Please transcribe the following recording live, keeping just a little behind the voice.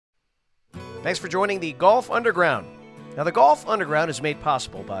Thanks for joining the Golf Underground. Now, the Golf Underground is made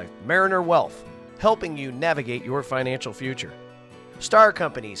possible by Mariner Wealth, helping you navigate your financial future. Star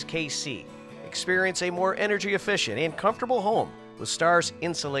Companies KC. Experience a more energy efficient and comfortable home with Star's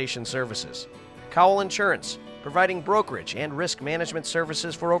insulation services. Cowell Insurance, providing brokerage and risk management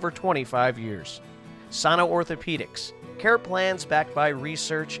services for over 25 years. Sana Orthopedics, care plans backed by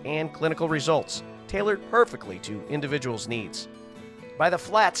research and clinical results, tailored perfectly to individuals' needs. By the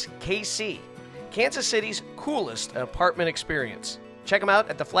Flats KC, Kansas City's coolest apartment experience. Check them out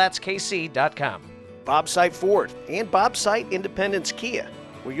at theflatskc.com. Bob Sight Ford and Bob Sight Independence Kia,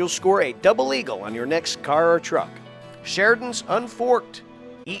 where you'll score a double eagle on your next car or truck. Sheridan's Unforked,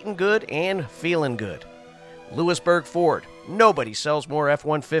 eating good and feeling good. Lewisburg Ford, nobody sells more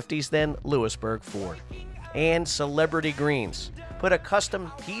F-150s than Lewisburg Ford. And Celebrity Greens, put a custom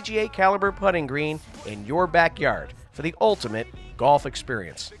PGA caliber putting green in your backyard for the ultimate golf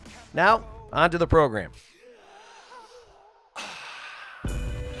experience. Now, on to the program.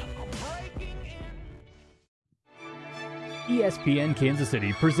 ESPN Kansas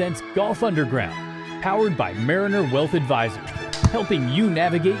City presents Golf Underground, powered by Mariner Wealth Advisors, helping you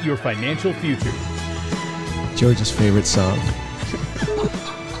navigate your financial future. George's favorite song.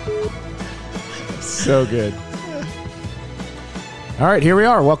 So good. All right, here we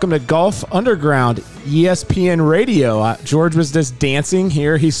are. Welcome to Golf Underground, ESPN Radio. George was just dancing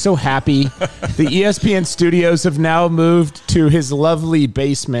here. He's so happy. The ESPN studios have now moved to his lovely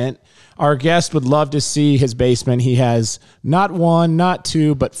basement. Our guest would love to see his basement. He has not one, not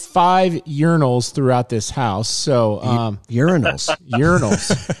two, but 5 urinals throughout this house. So Urinals.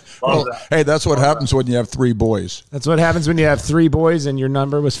 Well, hey, that's what happens when you have 3 boys. That's what happens when you have 3 boys and your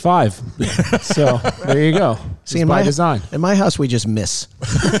number was 5. So there you go. See, by design. In my house, we just miss.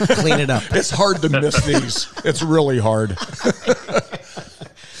 Clean it up. It's hard to miss these. It's really hard.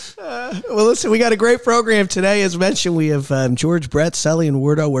 Well, listen, we got a great program today. As mentioned, we have George, Brett, Sully, and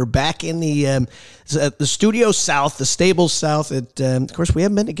Wardo. We're back in the Studio South, the Stables South. Of course, we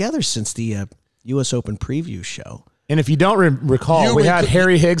haven't been together since the U.S. Open preview show. And if you don't recall, we had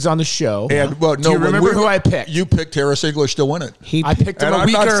Harry Higgs on the show. And well, do you remember who I picked? You picked Harris English to win it. I picked him and a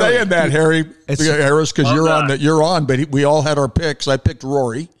week I'm not early. saying that, Harry, Harris, because you're on. But we all had our picks. I picked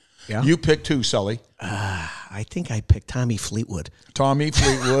Rory. Yeah. You picked who, Sully? I think I picked Tommy Fleetwood.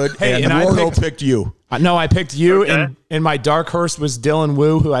 Hey, and Wardo picked you. No, I picked you, and my dark horse was Dylan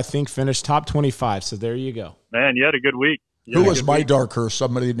Wu, who I think finished top 25. So there you go. Man, you had a good week. Who was my dark horse?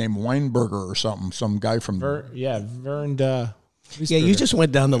 Somebody named Weinberger or something. Some guy from Vern. Yeah, you just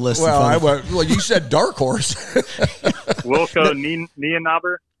went down the list. Well, you said dark horse. Wilco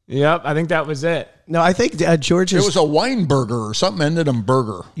Nienaber. Yep, I think that was it. No, I think George is... It was a Weinberger or something ended in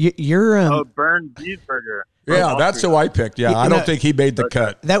burger. You're Bern Cheeseburger. Yeah, that's who I picked. Yeah, I don't think he made the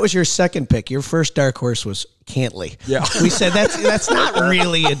cut. That was your second pick. Your first dark horse was Cantley. Yeah. We said that's not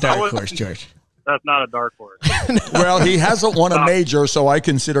really a dark horse, George. That's not a dark horse. Well, he hasn't won a major, so I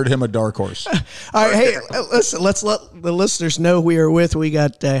considered him a dark horse. All right, hey, listen, let's let the listeners know who we are with. We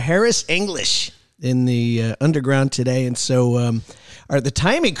got Harris English in the Underground today, and so the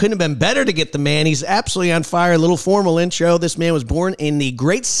timing couldn't have been better to get the man. He's absolutely on fire. A little formal intro. This man was born in the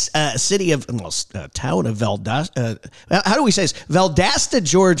great city of, town of Valdosta. How do we say this? Valdosta,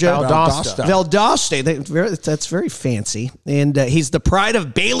 Georgia. Valdosta. That's very fancy. And he's the pride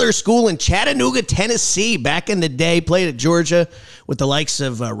of Baylor School in Chattanooga, Tennessee. Back in the day, played at Georgia with the likes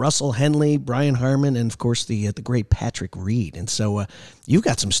of Russell Henley, Brian Harmon, and, of course, the great Patrick Reed. And so you've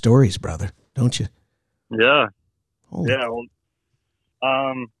got some stories, brother, don't you? Yeah. Yeah, well,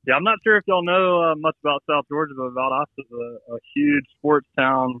 I'm not sure if y'all know much about South Georgia, but Valdosta is a huge sports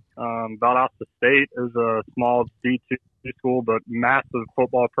town. Valdosta State is a small D2 school, but massive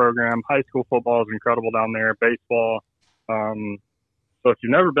football program. High school football is incredible down there. Baseball. So if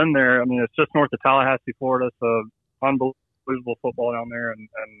you've never been there, I mean, it's just north of Tallahassee, Florida. So unbelievable football down there, and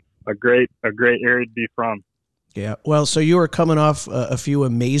a great area to be from. Yeah, well, so you were coming off a few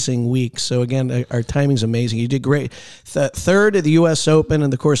amazing weeks. So, again, our timing's amazing. You did great. Third at the U.S. Open,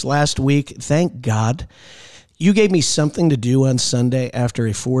 and, of course, last week, thank God, you gave me something to do on Sunday after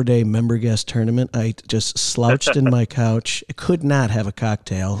a 4-day member guest tournament. I just slouched in my couch. I could not have a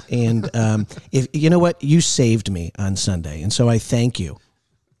cocktail. And if you know what? You saved me on Sunday, and so I thank you.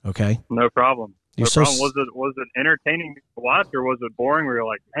 Okay? No problem. You're Was it entertaining to watch, or was it boring where you're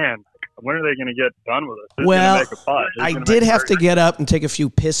like, man, when are they going to get done with us? Who's well, make a putt? I did have to get up and take a few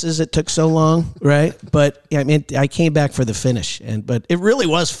pisses. It took so long, right? But I mean, I came back for the finish, but it really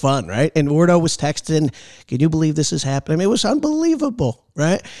was fun, right? And Wardo was texting, "Can you believe this is happening?" I mean, it was unbelievable,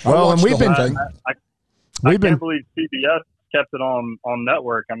 right? Well, and I can't believe CBS kept it on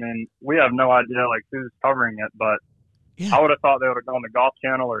network. I mean, we have no idea like who's covering it, but I would have thought they would have gone to Golf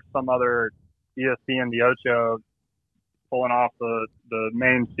Channel or some other ESPN the Ocho pulling off the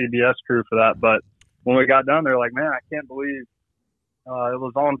main CBS crew for that. But when we got done, they're like, man, I can't believe it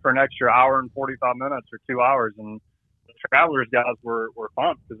was on for an extra hour and 45 minutes or 2 hours. And the Travelers guys were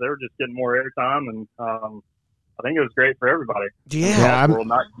pumped because they were just getting more airtime. And I think it was great for everybody. Yeah. World.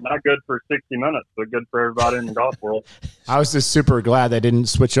 Not good for 60 minutes, but good for everybody in the golf world. I was just super glad they didn't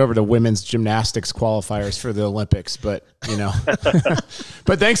switch over to women's gymnastics qualifiers for the Olympics, but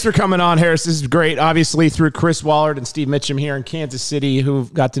But thanks for coming on, Harris. This is great. Obviously, through Chris Wallard and Steve Mitchum here in Kansas City, who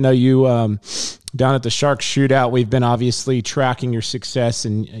got to know you down at the Sharks Shootout. We've been obviously tracking your success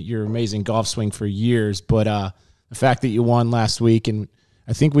and your amazing golf swing for years, but the fact that you won last week, and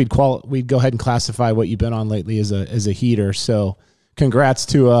I think we'd go ahead and classify what you've been on lately as a heater. So congrats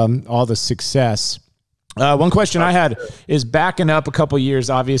to all the success. One question I had is backing up a couple years.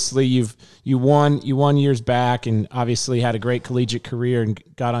 Obviously, you won years back, and obviously had a great collegiate career and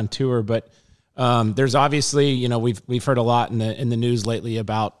got on tour. But there's obviously, we've heard a lot in the news lately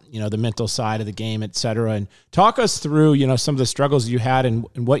about the mental side of the game, et cetera. And talk us through some of the struggles you had and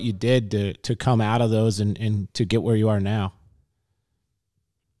what you did to come out of those and to get where you are now.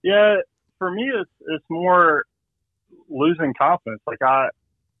 Yeah, for me, it's more losing confidence. Like I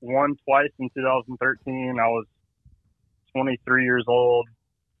won twice in 2013. I was 23 years old.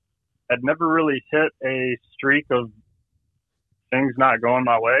 I'd never really hit a streak of things not going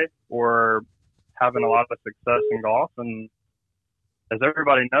my way or having a lot of success in golf. And as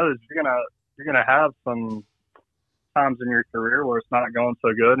everybody knows, you're gonna have some times in your career where it's not going so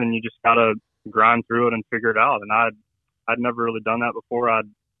good, and you just gotta grind through it and figure it out. And I'd never really done that before. I'd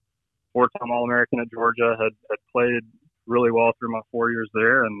four-time All-American at Georgia, had played really well through my 4 years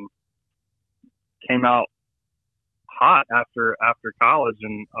there, and came out hot after college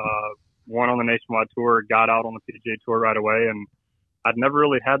and won on the nationwide tour, got out on the PGA Tour right away. And I'd never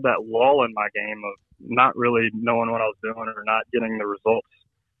really had that lull in my game of not really knowing what I was doing or not getting the results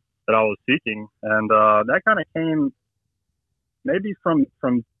that I was seeking. And that kind of came maybe from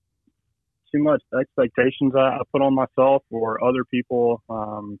too much expectations I put on myself or other people.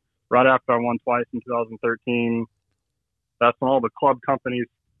 Right after I won twice in 2013, that's when all the club companies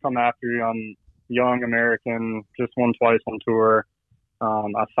come after you. I'm young American, just won twice on tour.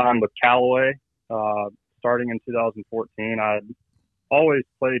 I signed with Callaway starting in 2014. I'd always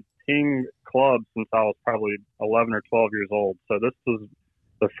played Ping clubs since I was probably 11 or 12 years old. So this was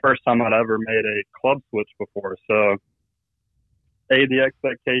the first time I'd ever made a club switch before. So A, the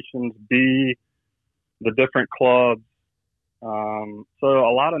expectations, B, the different clubs. So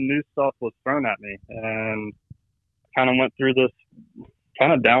a lot of new stuff was thrown at me, and kind of went through this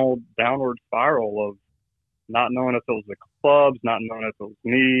kind of downward spiral of not knowing if it was the clubs, not knowing if it was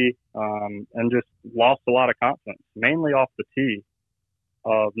me, and just lost a lot of confidence, mainly off the tee,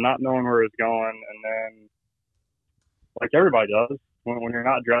 of not knowing where it was going. And then, like everybody does, when you're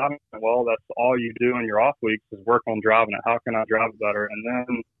not driving well, that's all you do in your off weeks is work on driving it. How can I drive it better? And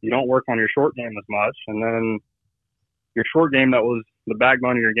then you don't work on your short game as much, and then your short game that was the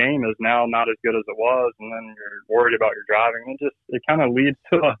backbone of your game is now not as good as it was, and then you're worried about your driving. It kind of leads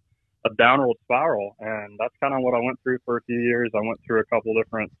to a downward spiral, and that's kind of what I went through for a few years. I went through a couple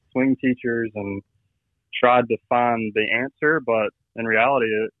different swing teachers and tried to find the answer, but in reality,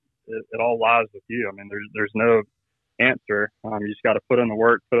 it all lies with you. I mean, there's no answer. You just got to put in the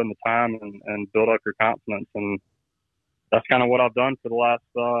work, put in the time, and build up your confidence, and that's kind of what I've done for the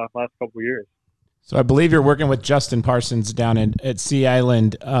last couple of years. So I believe you're working with Justin Parsons down at Sea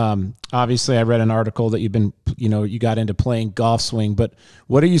Island. Obviously, I read an article that you got into playing golf swing, but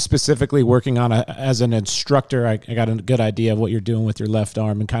what are you specifically working on as an instructor? I got a good idea of what you're doing with your left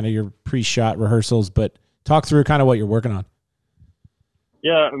arm and kind of your pre-shot rehearsals, but talk through kind of what you're working on.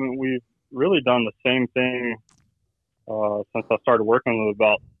 Yeah, I mean, we've really done the same thing since I started working with them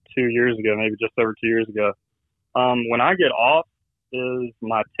about 2 years ago, maybe just over 2 years ago. When I get off is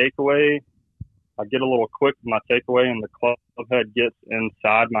my takeaway. I get a little quick with my takeaway, and the club head gets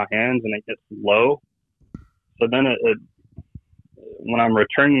inside my hands and it gets low. So then when I'm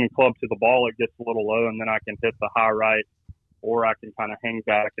returning the club to the ball, it gets a little low, and then I can hit the high right, or I can kind of hang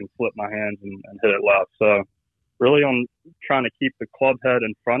back and flip my hands and hit it left. So really I'm trying to keep the club head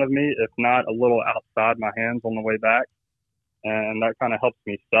in front of me, if not a little outside my hands on the way back. And that kind of helps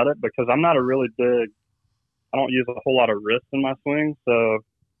me set it, because I'm not I don't use a whole lot of wrist in my swing. So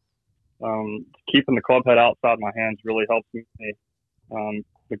keeping the club head outside my hands really helps me.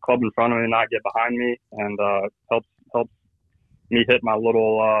 The club in front of me not get behind me, and helps me hit my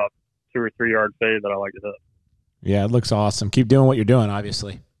little 2 or 3 yard fade that I like to hit. Yeah, it looks awesome. Keep doing what you're doing,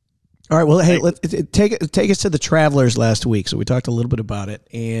 obviously. All right. Well, hey, take us to the Travelers last week. So we talked a little bit about it,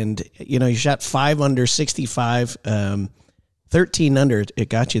 and you shot 5 under 65, 13 under. It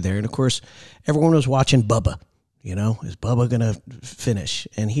got you there, and of course, everyone was watching Bubba. Is Bubba gonna finish?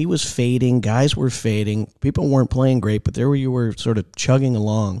 And he was fading. Guys were fading. People weren't playing great, but there you were, sort of chugging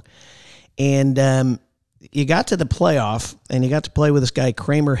along, and you got to the playoff, and you got to play with this guy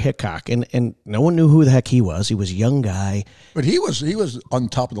Kramer Hickok, and no one knew who the heck he was. He was a young guy. But he was on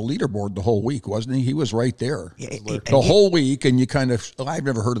top of the leaderboard the whole week, wasn't he? He was right there the whole week, and you kind of, I've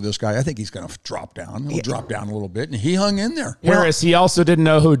never heard of this guy. I think he's going to drop down. He'll drop down a little bit, and he hung in there. Harris, he also didn't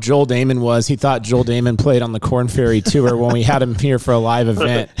know who Joel Damon was. He thought Joel Damon played on the Corn Ferry Tour when we had him here for a live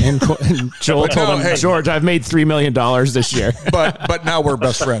event, and Joel told him, George, I've made $3 million this year. But now we're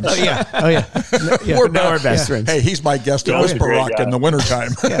best friends. Oh, yeah. We're best friends. Hey, he's my guest at Whisper Rock in the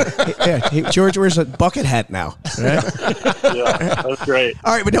wintertime. George wears a bucket hat now. Right? Yeah, that's great.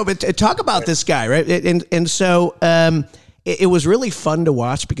 All right, but talk about this guy, right? And so it was really fun to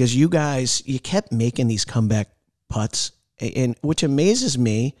watch because you kept making these comeback putts, and which amazes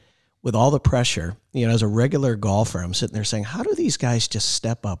me with all the pressure. As a regular golfer, I'm sitting there saying, how do these guys just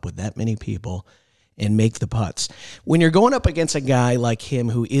step up with that many people and make the putts? When you're going up against a guy like him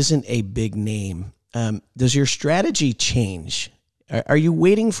who isn't a big name, does your strategy change? Are you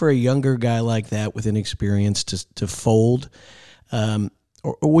waiting for a younger guy like that with inexperience to fold? Or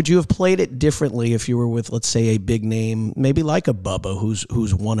would you have played it differently if you were with, let's say, a big name, maybe like a Bubba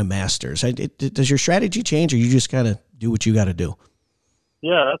who's won a Masters? Does your strategy change, or you just kind of do what you got to do?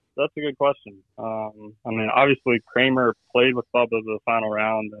 Yeah, that's a good question. Obviously Kramer played with Bubba the final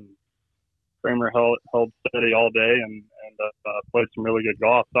round, and Kramer held steady all day and played some really good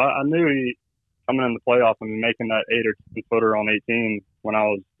golf. So I knew he, coming in the playoff and making that 8 or 10 footer on 18 when I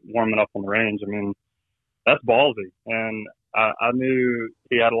was warming up on the range. That's ballsy. And I knew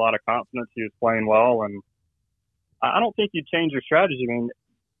he had a lot of confidence. He was playing well, and I don't think you change your strategy.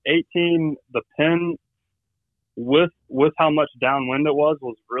 18, the pin with how much downwind it was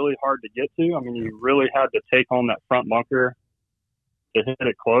really hard to get to. You really had to take on that front bunker to hit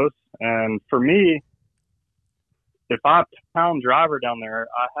it close. And for me, if I pound driver down there,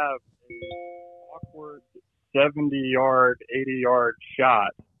 I have an awkward 70-yard, 80-yard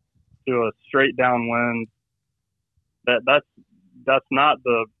shot to a straight downwind. That's not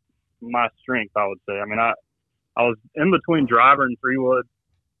my strength, I would say. I was in between driver and 3-wood,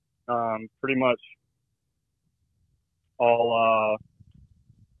 pretty much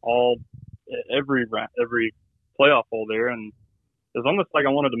every playoff hole there, and it was almost like I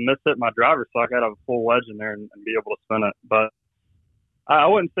wanted to miss hit my driver so I could have a full wedge in there and be able to spin it. But I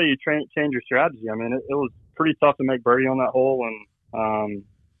wouldn't say you change your strategy. It was pretty tough to make birdie on that hole, and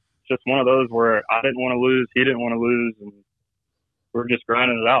just one of those where I didn't want to lose, he didn't want to lose, and we were just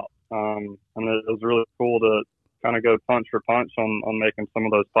grinding it out. It was really cool to kind of go punch for punch on making some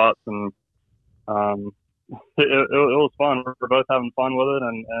of those putts, and it was fun. We're both having fun with it,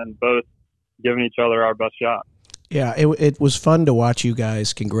 and both giving each other our best shot. Yeah, it was fun to watch you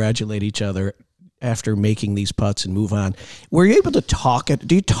guys congratulate each other after making these putts and move on. Were you able to talk?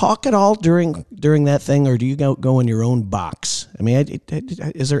 Do you talk at all during that thing, or do you go in your own box?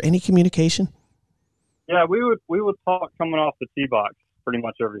 Is there any communication? Yeah, we would talk coming off the tee box pretty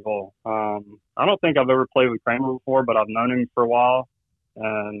much every hole. I don't think I've ever played with Kramer before, but I've known him for a while,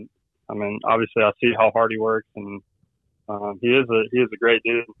 and obviously I see how hard he works, and he is a great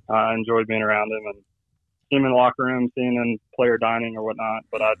dude. I enjoy being around him and seeing him in the locker room, seeing him player dining or whatnot.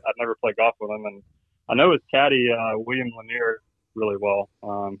 But I'd never played golf with him, and I know his caddy William Lanier really well.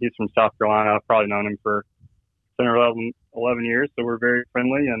 He's from South Carolina. I've probably known him for 10 or 11 years, so we're very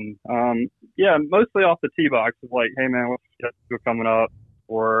friendly. And mostly off the tee box is like, hey man, what's your schedule coming up?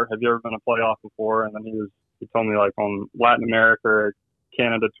 Or have you ever been a playoff before? And then he told me like on Latin America or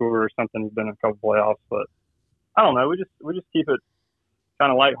Canada tour or something. He's been in a couple playoffs, but I don't know. We just keep it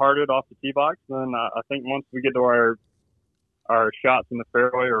kind of lighthearted off the tee box. And I think once we get to our shots in the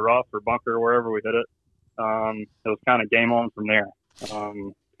fairway or rough or bunker or wherever we hit it, it was kind of game on from there.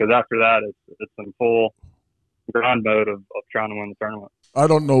 Because after that, it's in full grind mode of trying to win the tournament. I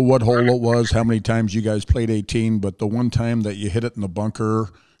don't know what hole it was, how many times you guys played 18, but the one time that you hit it in the bunker,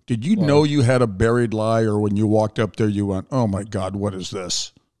 did you know you had a buried lie, or when you walked up there, you went, "Oh my God, what is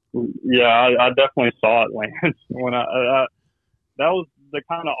this?" Yeah, I definitely saw it land when that was the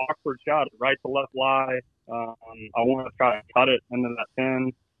kind of awkward shot, right to left lie. I wanted to try to cut it into that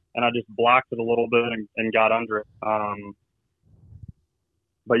pin, and I just blocked it a little bit and got under it.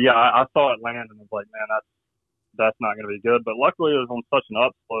 But yeah, I saw it land and was like, man, that's not going to be good. But luckily it was on such an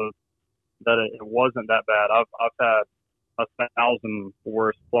upslope that it wasn't that bad. I've had 1,000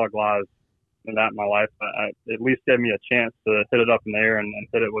 worse plug lies than that in my life. It at least gave me a chance to hit it up in the air and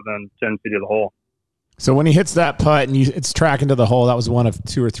hit it within 10 feet of the hole. So when he hits that putt and it's tracking to the hole, that was one of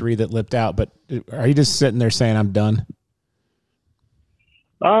 2 or 3 that lipped out. But are you just sitting there saying, I'm done?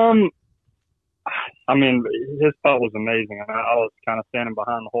 I mean, his putt was amazing. I was kind of standing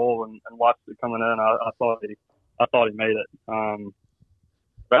behind the hole and watched it coming in. I thought he made it.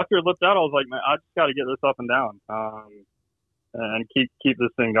 But after it lipped out, I was like, man, I just got to get this up and down and keep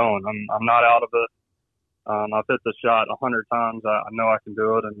this thing going. I'm not out of it. I've hit the shot 100 times. I know I can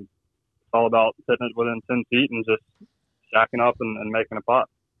do it, and it's all about hitting it within 10 feet and just shacking up and making a putt.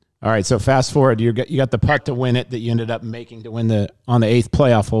 All right, so fast forward, you got the putt to win it that you ended up making to win on the 8th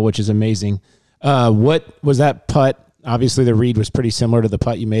playoff hole, which is amazing. What was that putt? Obviously, the read was pretty similar to the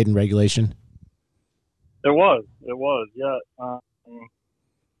putt you made in regulation. It was, yeah.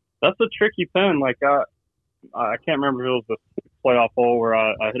 That's a tricky pin. Like I can't remember if it was the playoff hole where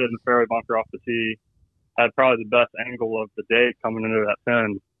I hit it in the fairway bunker off the tee. Had probably the best angle of the day coming into that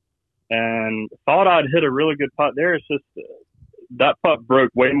pin, and thought I'd hit a really good putt there. It's just that putt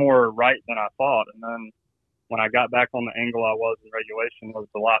broke way more right than I thought, and then when I got back on the angle I was in regulation, it was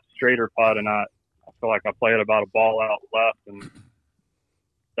a lot straighter putt, and I feel like I played about a ball out left and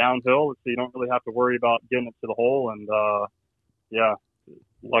downhill, so you don't really have to worry about getting it to the hole. And yeah,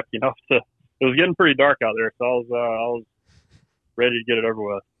 lucky enough it was getting pretty dark out there, so I was ready to get it over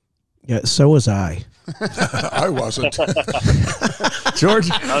with. Yeah, so was I. I wasn't.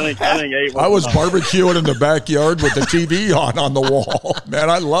 George? I think 8 I was barbecuing in the backyard with the TV on the wall. Man,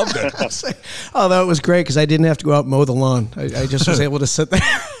 I loved it. Although it was great because I didn't have to go out and mow the lawn. I just was able to sit there.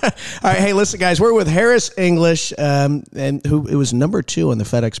 All right, hey, listen, guys, we're with Harris English, and who it was number 2 on the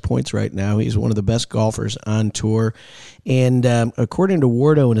FedEx points right now. He's one of the best golfers on tour. And according to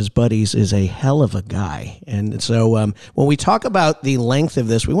Wardo and his buddies, is a hell of a guy. And so when we talk about the length of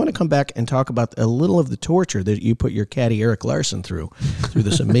this, we want to come back and talk about a little of the torture that you put your caddy Eric Larson through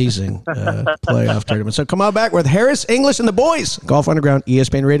this amazing playoff tournament. So come on back with Harris English and the boys. Golf Underground,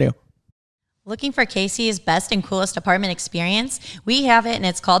 ESPN Radio. Looking for KC's best and coolest apartment experience? We have it, and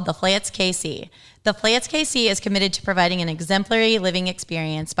it's called The Flats KC. The Flats KC is committed to providing an exemplary living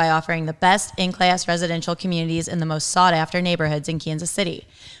experience by offering the best in-class residential communities in the most sought-after neighborhoods in Kansas City.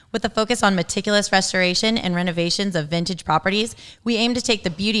 With a focus on meticulous restoration and renovations of vintage properties, we aim to take the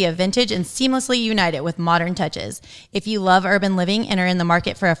beauty of vintage and seamlessly unite it with modern touches. If you love urban living and are in the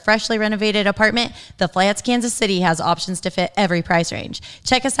market for a freshly renovated apartment, The Flats Kansas City has options to fit every price range.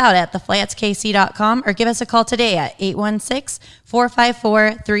 Check us out at theflatskc.com or give us a call today at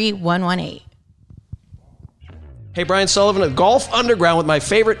 816-454-3118. Hey, Brian Sullivan of Golf Underground with my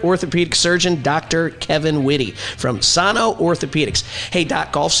favorite orthopedic surgeon, Dr. Kevin Whitty from Sano Orthopedics. Hey,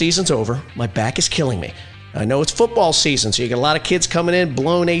 Doc, golf season's over. My back is killing me. I know it's football season, so you got a lot of kids coming in,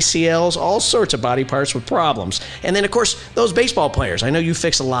 blown ACLs, all sorts of body parts with problems. And then, of course, those baseball players. I know you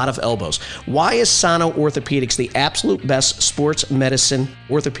fix a lot of elbows. Why is Sano Orthopedics the absolute best sports medicine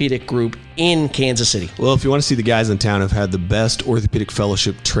orthopedic group in Kansas City? Well, if you want to see the guys in town who've had the best orthopedic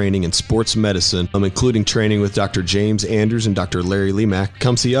fellowship training in sports medicine, including training with Dr. James Andrews and Dr. Larry Lemack,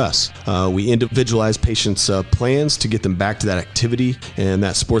 come see us. We individualize patients' plans to get them back to that activity and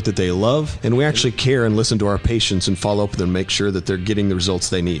that sport that they love, and we actually care and listen to our patients and follow up with them and make sure that they're getting the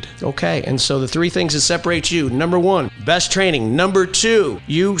results they need. Okay, and so the 3 things that separate you: number 1, best training; number 2,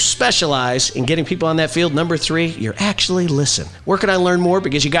 you specialize in getting people on that field; number 3, you're actually listen. Where can I learn more?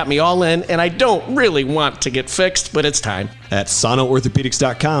 Because you got me all in, and I don't really want to get fixed, but it's time. At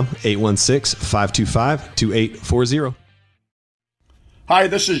SanoOrthopedics.com, 816-525-2840. Hi,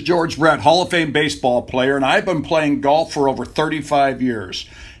 this is George Brett, Hall of Fame baseball player, and I've been playing golf for over 35 years.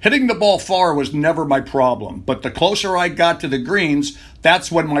 Hitting the ball far was never my problem, but the closer I got to the greens,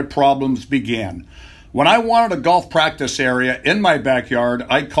 that's when my problems began. When I wanted a golf practice area in my backyard,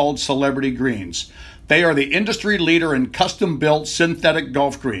 I called Celebrity Greens. They are the industry leader in custom-built synthetic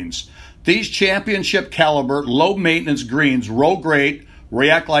golf greens. These championship caliber, low-maintenance greens roll great,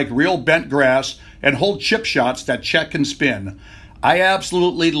 react like real bent grass, and hold chip shots that check and spin. I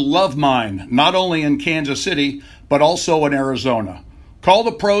absolutely love mine, not only in Kansas City, but also in Arizona. Call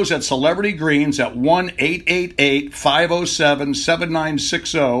the pros at Celebrity Greens at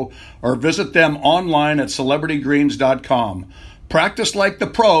 1-888-507-7960 or visit them online at celebritygreens.com. Practice like the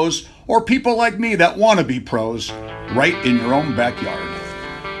pros, or people like me that want to be pros, right in your own backyard.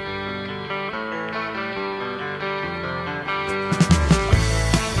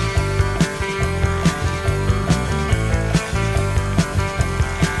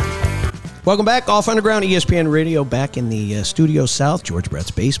 Welcome back, Golf Underground, ESPN Radio, back in the Studio South, George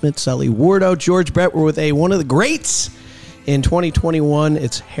Brett's basement. Sully Wardo, George Brett, we're with one of the greats in 2021.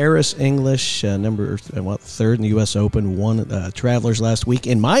 It's Harris English, third in the U.S. Open, won Travelers last week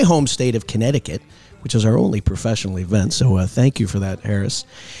in my home state of Connecticut, which is our only professional event. So thank you for that, Harris.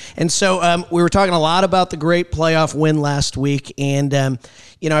 And so we were talking a lot about the great playoff win last week. And,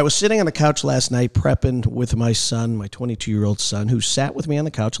 I was sitting on the couch last night prepping with my son, my 22-year-old son, who sat with me on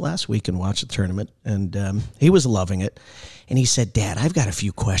the couch last week and watched the tournament. And he was loving it. And he said, Dad, I've got a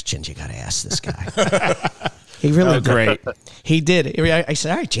few questions you got to ask this guy. He really did. Great. He did. I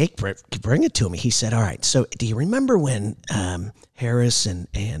said, all right, Jake, bring it to me. He said, all right, so do you remember when Harris and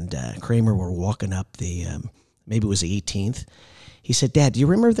Kramer were walking up the, maybe it was the 18th? He said, Dad, do you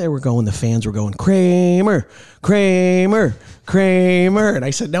remember the fans were going, Kramer, Kramer, Kramer? And I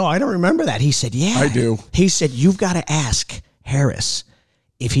said, no, I don't remember that. He said, yeah. I do. He said, you've got to ask Harris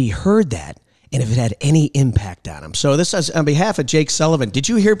if he heard that and if it had any impact on him. So this is on behalf of Jake Sullivan. Did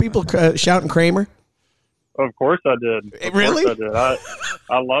you hear people shouting Kramer? Of course I did. Really? I did.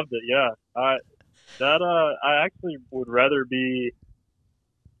 I loved it. Yeah. I actually would rather be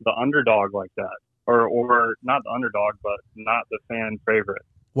the underdog like that, or not the underdog, but not the fan favorite.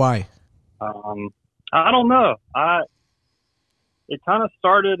 Why? I don't know. It kind of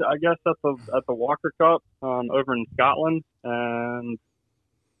started, I guess, at the Walker Cup over in Scotland, and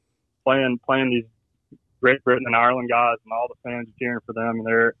playing these Great Britain and Ireland guys, and all the fans cheering for them.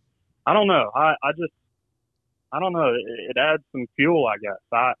 And I don't know. I don't know. It adds some fuel, I guess.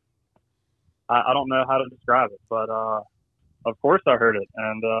 I don't know how to describe it, but of course I heard it,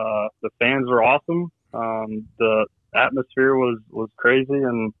 and the fans were awesome. The atmosphere was crazy,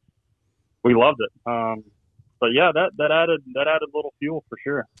 and we loved it. But yeah, that added a little fuel for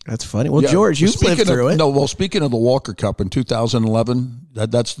sure. That's funny. Well, yeah, George, you've lived through it. No, well, speaking of the Walker Cup in 2011,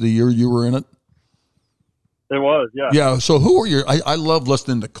 that's the year you were in it. It was, yeah. Yeah, so who are your – I love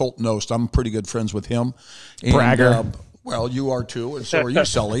listening to Colt Knost. I'm pretty good friends with him. And, Bragger. Well, you are too, and so are you,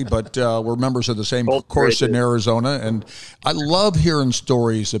 Sully, but we're members of the same course in Arizona. And I love hearing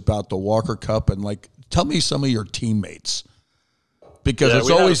stories about the Walker Cup, and, tell me some of your teammates. Because it's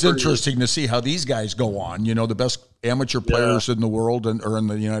always interesting to see how these guys go on. The best amateur players in the world or in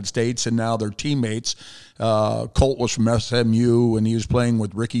the United States, and now their teammates. Colt was from SMU, and he was playing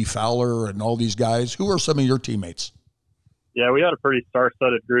with Ricky Fowler and all these guys. Who are some of your teammates? Yeah, we had a pretty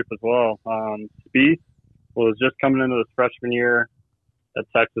star-studded group as well. Spieth was just coming into his freshman year at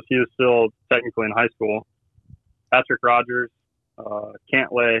Texas. He was still technically in high school. Patrick Rogers,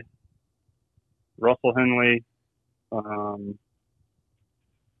 Cantlay, Russell Henley,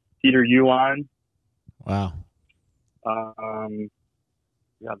 Peter Uihlein. Wow. Got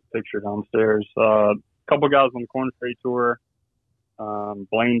the picture downstairs. A couple guys on the Korn Ferry Tour.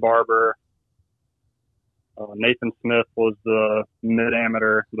 Blaine Barber. Nathan Smith was the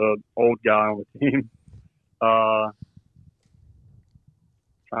mid-amateur, the old guy on the team.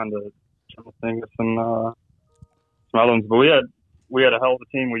 Trying to think of some other ones. But we had a hell of a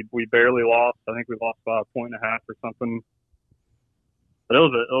team. We barely lost. I think we lost by 1.5 points or something. But it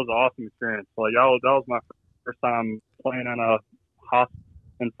was an awesome experience. That was my first time playing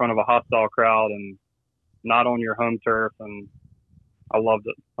in front of a hostile crowd and not on your home turf, and I loved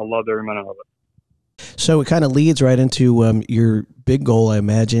it. I loved every minute of it. So it kind of leads right into your big goal, I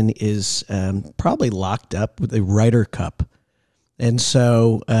imagine, is probably locked up with the Ryder Cup. And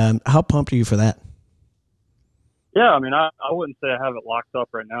so how pumped are you for that? Yeah, I mean, I wouldn't say I have it locked up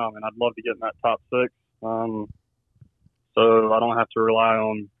right now. I mean, I'd love to get in that top 6. So I don't have to rely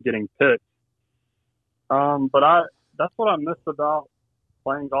on getting picked. But that's what I miss about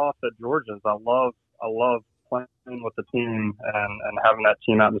playing golf at Georgia's. I love playing with the team and having that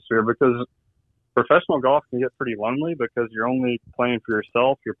team atmosphere, because professional golf can get pretty lonely because you're only playing for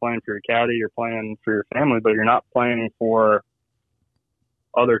yourself, you're playing for your caddy, you're playing for your family, but you're not playing for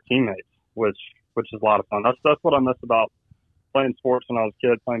other teammates, which is a lot of fun. That's what I miss about playing sports when I was a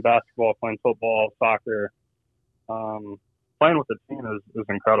kid, playing basketball, playing football, soccer. Playing with the team is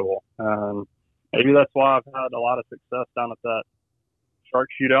incredible. And maybe that's why I've had a lot of success down at that Shark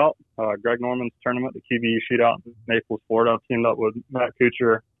Shootout, Greg Norman's tournament, the QBE Shootout in Naples, Florida. I've teamed up with Matt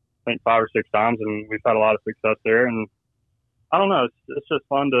Kuchar, I think 5 or 6 times, and we've had a lot of success there. And I don't know, it's just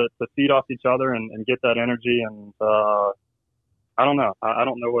fun to feed off each other and get that energy. And I don't know. I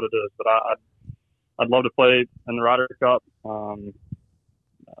don't know what it is, but I'd love to play in the Ryder Cup.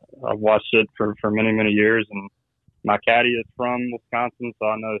 I've watched it for many, many years, and my caddy is from Wisconsin, so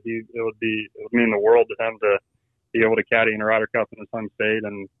I know it would mean the world to him to be able to caddy in a Ryder Cup in his home state.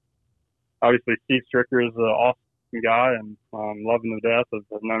 And obviously Steve Stricker is an awesome guy and love him to death.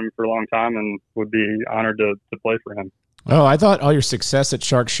 I've known him for a long time and would be honored to play for him. Oh, I thought all your success at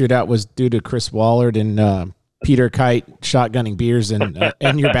Shark Shootout was due to Chris Wallard and Peter Kite shotgunning beers and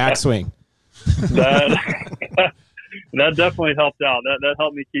your backswing. That definitely helped out. That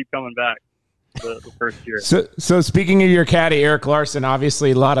helped me keep coming back the first year. So speaking of your caddy, Eric Larson,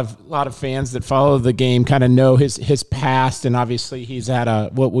 obviously a lot of fans that follow the game kind of know his past, and obviously he's had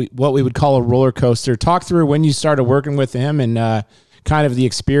what we would call a roller coaster. Talk through when you started working with him and kind of the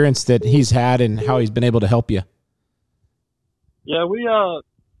experience that he's had and how he's been able to help you. Yeah,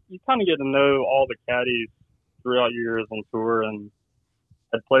 you kind of get to know all the caddies throughout years on tour, and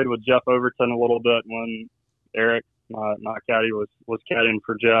I'd played with Jeff Overton a little bit when Eric, my caddy, was caddying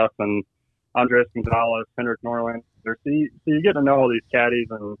for Jeff, and Andres Gonzalez, Hendrik Norlander. So you get to know all these caddies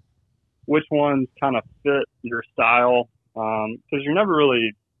and which ones kind of fit your style, because you're never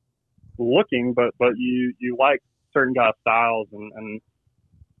really looking, but you like certain guys' styles and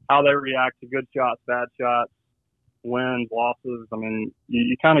how they react to good shots, bad shots, wins, losses. I mean,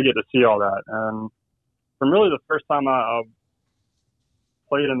 you kind of get to see all that. And from really the first time I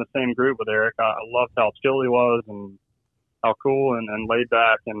played in the same group with Eric, I loved how chill he was and how cool and laid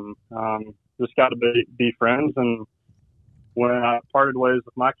back, and just got to be friends. And when I parted ways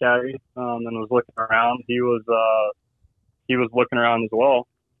with my caddy and was looking around, he was looking around as well.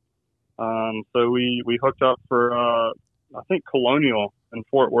 So we hooked up for I think Colonial in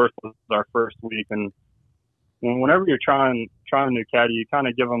Fort Worth was our first week, and whenever you're trying a new caddy, you kind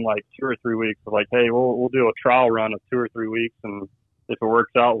of give them like 2 or 3 weeks of like, hey, we'll do a trial run of 2 or 3 weeks, and if it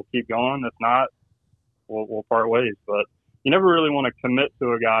works out, we'll keep going. If not, we'll part ways. But you never really want to commit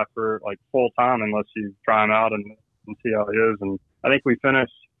to a guy for like full time unless you try him out and see how he is. And I think we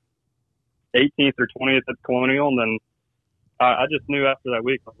finished 18th or 20th at Colonial, and then I just knew after that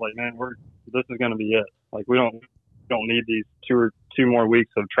week, I was like, man, this is going to be it. Like we don't need these 2 more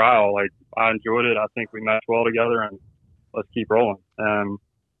weeks of trial. Like I enjoyed it. I think we meshed well together, and let's keep rolling. And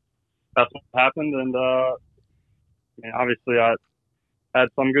that's what happened. And obviously I had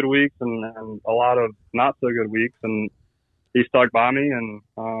some good weeks and a lot of not so good weeks, and he stuck by me and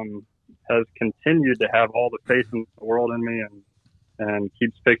has continued to have all the faith in the world in me and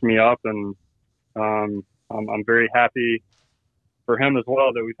keeps picking me up. And I'm very happy for him as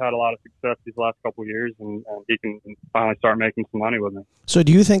well that we've had a lot of success these last couple of years, and he can finally start making some money with me. So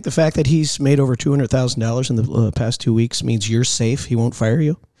do you think the fact that he's made over $200,000 in the past 2 weeks means you're safe? He won't fire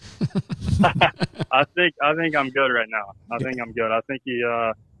you? I think I'm good right now. I think I'm good. I think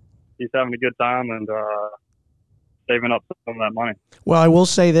he's having a good time and saving up some of that money. Well, I will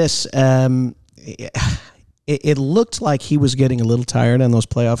say this. It looked like he was getting a little tired on those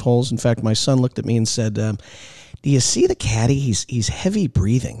playoff holes. In fact, my son looked at me and said, do you see the caddy? He's heavy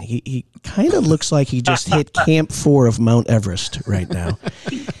breathing. He kind of looks like he just hit Camp 4 of Mount Everest right now.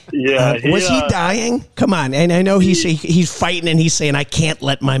 Yeah. Was he dying? Come on. And I know he's fighting and he's saying, I can't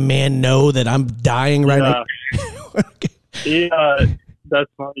let my man know that I'm dying right now.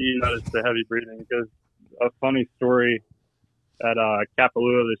 That's funny you noticed the heavy breathing, because a funny story at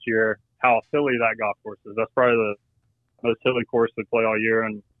Kapalua this year, how hilly that golf course is. That's probably the most hilly course we play all year.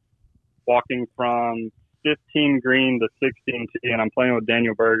 And walking from 15 green to 16 tee, and I'm playing with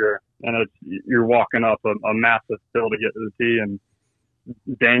Daniel Berger, and you're walking up a massive hill to get to the tee, and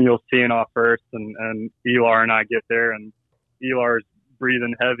Daniel's teeing off first, and Elar and I get there, and Elar's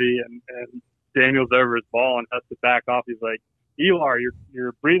breathing heavy, and Daniel's over his ball and has to back off. He's like, Elar,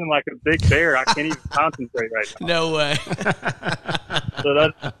 you're breathing like a big bear. I can't even concentrate right now. No way. So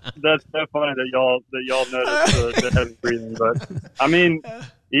that's so funny that y'all noticed the heavy breathing. But I mean,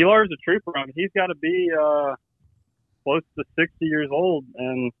 Elar's a trooper. I mean, he's got to be close to 60 years old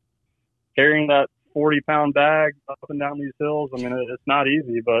and carrying that 40-pound bag up and down these hills. I mean, it's not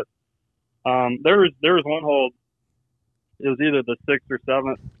easy. But there was one hole. It was either the 6th or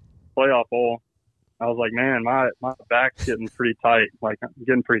 7th playoff hole. I was like, man, my back's getting pretty tight. Like, I'm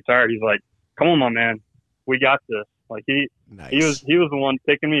getting pretty tired. He's like, come on, my man, we got this. Like he was the one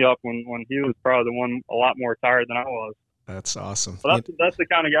picking me up when he was probably the one a lot more tired than I was. That's awesome. So that's the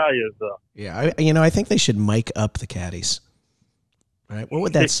kind of guy he is, though. Yeah, I think they should mic up the caddies. Right? What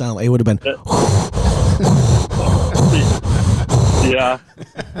would that sound like? It would have been. Yeah.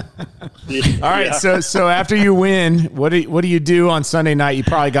 All right. Yeah. So after you win, what do you do on Sunday night? You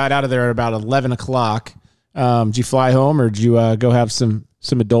probably got out of there at about 11 o'clock. Did you fly home, or did you go have some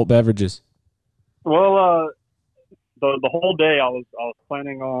adult beverages? Well, the whole day I was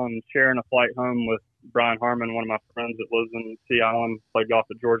planning on sharing a flight home with Brian Harmon, one of my friends that lives in Sea Island. Played golf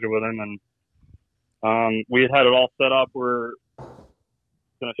at Georgia with him, and we had it all set up where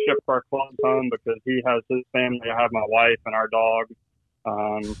going to ship our clubs home because he has his family. I have my wife and our dog.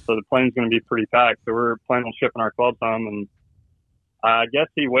 So the plane's going to be pretty packed. So we're planning on shipping our clubs home. And I guess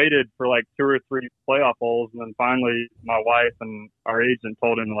he waited for like 2 or 3 playoff holes. And then finally my wife and our agent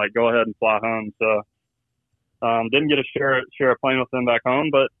told him to like, go ahead and fly home. So, didn't get to share a plane with them back home.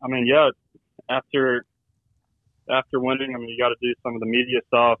 But I mean, yeah, after winning, I mean, you got to do some of the media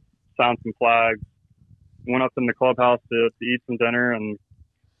stuff, sound some flags, went up in the clubhouse to eat some dinner. And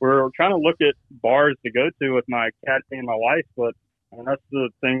we're trying to look at bars to go to with my cat and my wife. But and that's the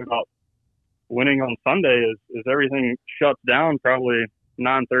thing about winning on Sunday is everything shuts down probably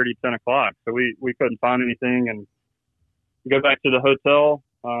 9:30, 10 o'clock. So we couldn't find anything and go back to the hotel.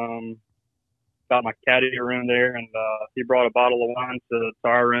 Got my caddy a room there, and he brought a bottle of wine to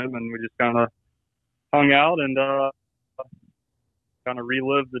our room, and we just kind of hung out and kind of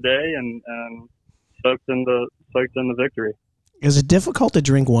relived the day and soaked in the victory. Is it difficult to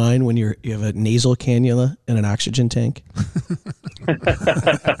drink wine when you have a nasal cannula and an oxygen tank?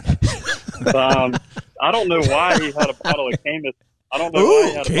 I don't know why he had a bottle of Camus. I don't know why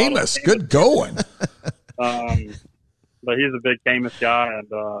he had a bottle of Camus. Good going. But he's a big Camus guy, and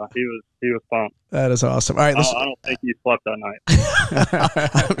he was pumped. That is awesome. All right, I don't think he slept that night.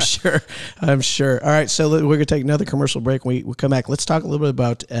 I'm sure. All right, so we're going to take another commercial break. When we come back, let's talk a little bit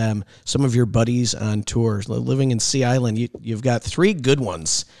about some of your buddies on tour. Living in Sea Island, you've got 3 good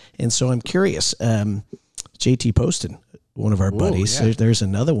ones, and so I'm curious. JT Poston, one of our buddies. Yeah. There's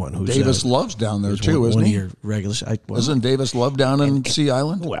another one who's Davis Love's down there too, isn't he? One of your regulars. Isn't Davis Love down in Sea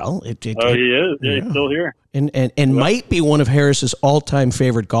Island? Well, he is. Yeah, he's still here. And might be one of Harris's all-time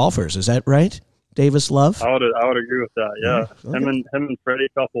favorite golfers. Is that right, Davis Love? I would agree with that. Yeah, okay. Him and Freddie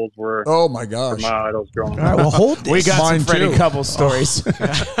Couples were. Oh my gosh, my idols growing up. All right, well, hold this. We got some Freddie Couples stories. All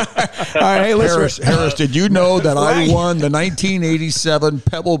right, Harris, did you know that I won the 1987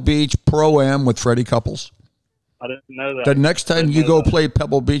 Pebble Beach Pro-Am with Freddie Couples? I didn't know that. The next time you go play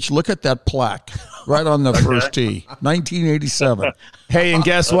Pebble Beach, look at that plaque right on the first tee. 1987. Hey, and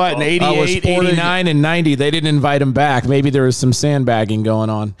guess what? In 88, 89, and 90, they didn't invite him back. Maybe there was some sandbagging going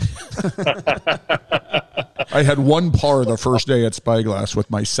on. I had 1 par the first day at Spyglass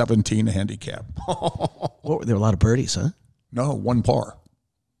with my 17 handicap. What were there? A lot of birdies, huh? No, 1 par.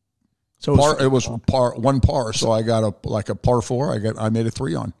 So it was 1 par. So I got a par 4. I made a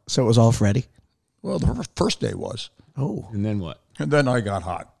 3 on. So it was all Freddie. Well, the first day was. Oh. And then what? And then I got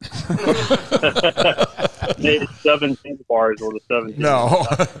hot. 17 pars or the 17. No.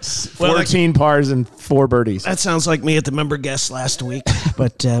 14 pars and 4 birdies. That sounds like me at the member guest last week.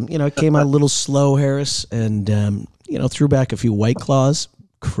 But, it came out a little slow, Harris, and, threw back a few White Claws,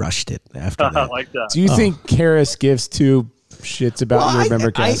 crushed it after that. I like that. Do you think Harris gives 2 shits about your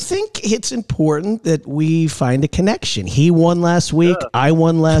member guest? I think it's important that we find a connection. He won last week. Yeah. I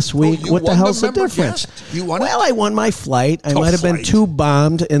won last week. What the hell's the difference? You won. Well, I won my flight. I might have been 2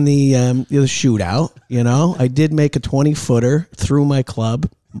 bombed in the shootout. I did make a 20-footer through my club.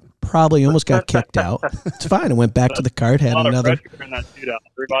 Probably almost got kicked out. It's fine. I went back to the cart. Had another. Pressure in that shootout.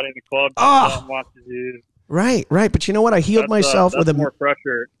 Everybody in the club watches you. Right. But you know what? I healed myself with more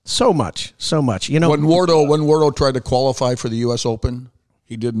pressure. So much. When Wardo tried to qualify for the U.S. Open,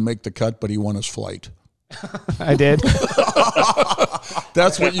 he didn't make the cut, but he won his flight. I did.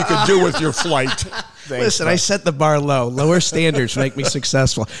 That's what you can do with your flight. Listen, I set the bar low. Lower standards make me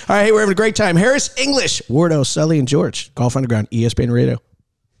successful. All right, we're having a great time. Harris English, Wardo, Sully, and George. Golf Underground, ESPN Radio.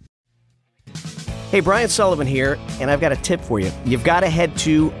 Hey, Brian Sullivan here, and I've got a tip for you. You've got to head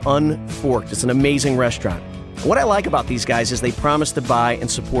to Unforked. It's an amazing restaurant. What I like about these guys is they promise to buy and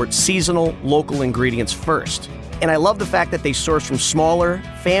support seasonal, local ingredients first. And I love the fact that they source from smaller,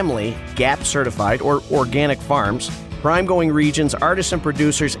 family, GAP certified, or organic farms, prime-going regions, artisan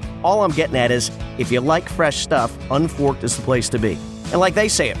producers. All I'm getting at is, if you like fresh stuff, Unforked is the place to be. And like they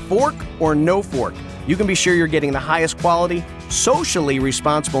say it, fork or no fork, you can be sure you're getting the highest quality, socially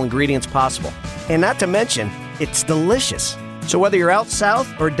responsible ingredients possible. And not to mention, it's delicious. So whether you're out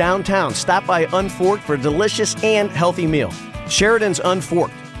south or downtown, stop by Unforked for a delicious and healthy meal. Sheridan's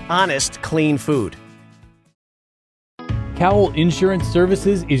Unforked. Honest, clean food. Cowell Insurance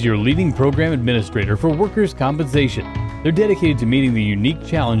Services is your leading program administrator for workers' compensation. They're dedicated to meeting the unique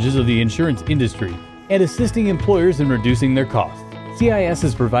challenges of the insurance industry and assisting employers in reducing their costs. CIS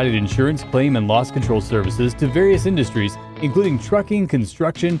has provided insurance claim and loss control services to various industries, including trucking,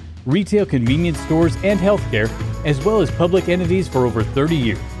 construction, retail convenience stores, and healthcare, as well as public entities for over 30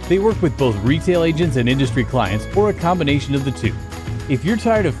 years. They work with both retail agents and industry clients, or a combination of the two. If you're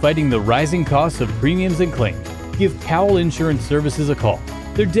tired of fighting the rising costs of premiums and claims, give Cowell Insurance Services a call.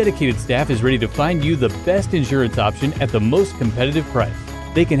 Their dedicated staff is ready to find you the best insurance option at the most competitive price.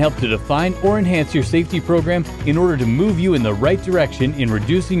 They can help to define or enhance your safety program in order to move you in the right direction in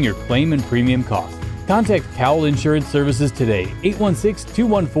reducing your claim and premium costs. Contact Cowell Insurance Services today,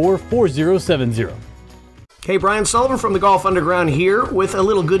 816-214-4070. Hey, Brian Sullivan from the Golf Underground here with a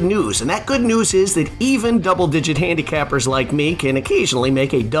little good news. And that good news is that even double-digit handicappers like me can occasionally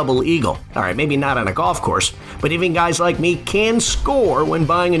make a double eagle. All right, maybe not on a golf course, but even guys like me can score when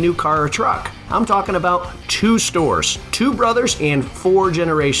buying a new car or truck. I'm talking about 2 stores, 2 brothers, and 4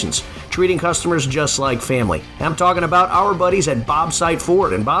 generations, treating customers just like family. I'm talking about our buddies at Bob Sight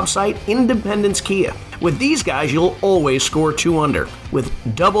Ford and Bob Sight Independence Kia. With these guys, you'll always score 2 under, with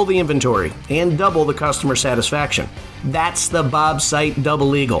double the inventory and double the customer satisfaction. That's the Bob Sight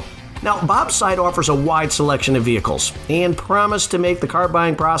Double Eagle. Now, Bob Sight offers a wide selection of vehicles and promise to make the car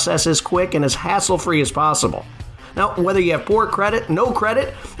buying process as quick and as hassle-free as possible. Now, whether you have poor credit, no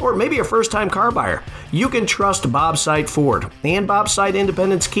credit, or maybe a first-time car buyer, you can trust Bob Sight Ford. And Bob Sight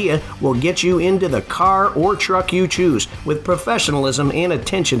Independence Kia will get you into the car or truck you choose with professionalism and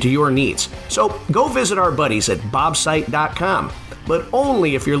attention to your needs. So go visit our buddies at bobsight.com, but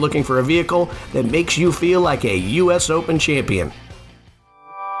only if you're looking for a vehicle that makes you feel like a U.S. Open champion.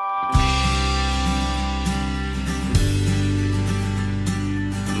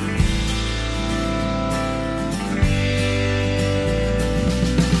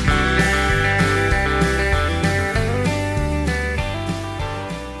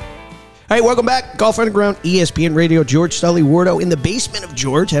 All right, welcome back. Golf Underground, ESPN Radio. George Sully Wardo in the basement of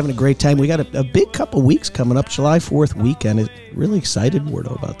George, having a great time. We got a big couple weeks coming up, July 4th weekend. Really excited,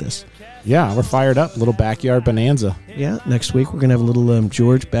 Wardo, about this. Yeah, we're fired up. Little backyard bonanza. Yeah, next week we're going to have a little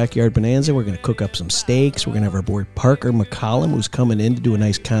George backyard bonanza. We're going to cook up some steaks. We're going to have our boy Parker McCollum, who's coming in to do a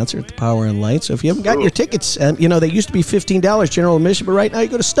nice concert at the Power and Light. So if you haven't gotten your tickets, they used to be $15 general admission, but right now you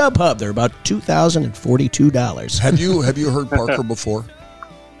go to StubHub. They're about $2,042. Have you heard Parker before?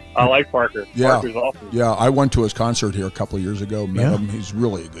 I like Parker. Yeah. Parker's awesome. Yeah, I went to his concert here a couple of years ago. Met him. He's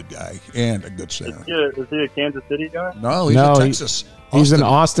really a good guy and a good singer. Is he a Kansas City guy? No, he's a Texas. He's an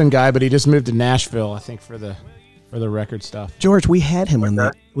Austin guy, but he just moved to Nashville, I think, for the record stuff. George, we had him on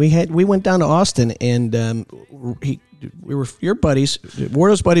that. We went down to Austin, and we were your buddies,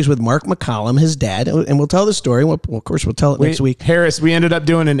 Wardo's buddies with Mark McCollum, his dad, and we'll tell the story. Of course, we'll tell it next week. Harris, we ended up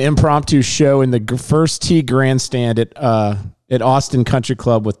doing an impromptu show in the first tee grandstand at Austin Country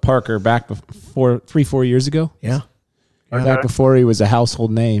Club with Parker back before 3-4 years ago. Yeah. Back before he was a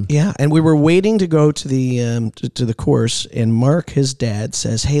household name. Yeah, and we were waiting to go to the to the course, and Mark, his dad,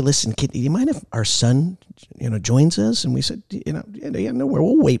 says, "Hey, listen, do you mind if our son, joins us?" And we said, "Yeah, nowhere.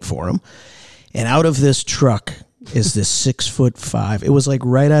 We'll wait for him." And out of this truck is this 6'5". It was like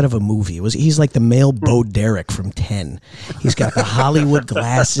right out of a movie. He's like the male Bo Derek from 10. He's got the Hollywood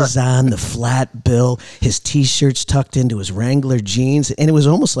glasses on, the flat bill, his t-shirt's tucked into his Wrangler jeans, and it was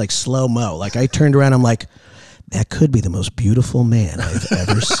almost like slow-mo. Like I turned around, I'm like, that could be the most beautiful man I've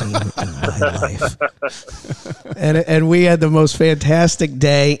ever seen in my life. And we had the most fantastic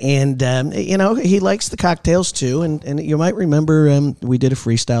day. And, he likes the cocktails too. And you might remember we did a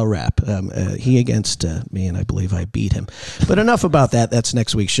freestyle rap. He against me, and I believe I beat him. But enough about that. That's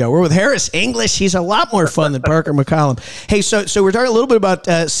next week's show. We're with Harris English. He's a lot more fun than Parker McCollum. Hey, so we're talking a little bit about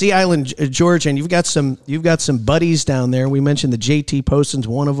Sea Island, Georgia, and you've got some buddies down there. We mentioned the JT Poston's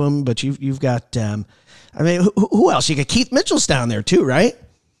one of them, but you've got who else? You got Keith Mitchell's down there too, right?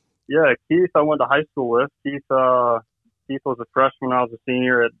 Yeah, Keith I went to high school with. Keith was a freshman when I was a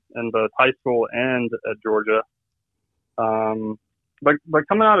senior in both high school and at Georgia. But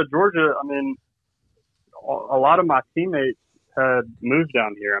coming out of Georgia, a lot of my teammates had moved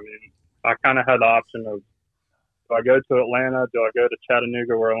down here. I kind of had the option of, do I go to Atlanta? Do I go to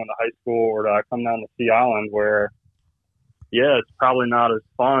Chattanooga where I went to high school? Or do I come down to Sea Island where, yeah, it's probably not as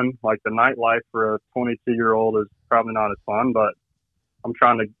fun. Like the nightlife for a 22-year-old is probably not as fun, but I'm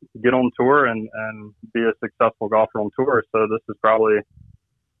trying to get on tour and be a successful golfer on tour. So this is probably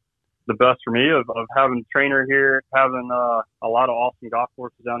the best for me of having a trainer here, having a lot of awesome golf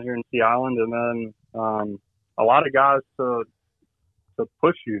courses down here in Sea Island, and then a lot of guys to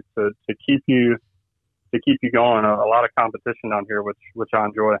push you, to keep you going. A lot of competition down here, which I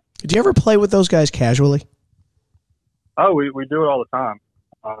enjoy. Did you ever play with those guys casually? Oh, we do it all the time.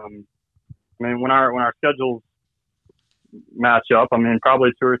 When our schedules match up,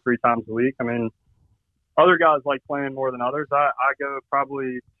 probably 2 or 3 times a week. Other guys like playing more than others. I go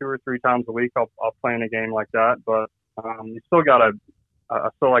probably 2 or 3 times a week. I'll play in a game like that, but you still gotta. I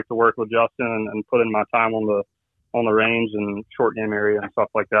still like to work with Justin and put in my time on the range and short game area and stuff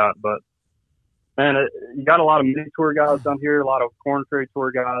like that. But man, you got a lot of mini tour guys down here, a lot of Corn Ferry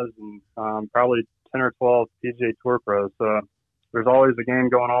Tour guys, and probably 10 or 12 PGA Tour pros. So there's always a game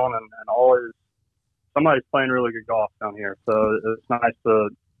going on, and always somebody's playing really good golf down here. So it's nice to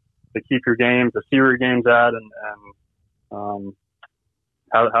keep your game, to see where your game's at, and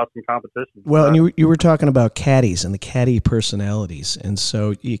have some competition. Well, and you were talking about caddies and the caddy personalities, and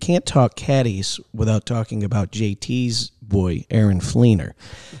so you can't talk caddies without talking about JT's boy, Aaron Fleener.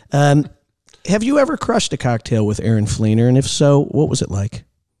 Have you ever crushed a cocktail with Aaron Fleener, and if so, what was it like?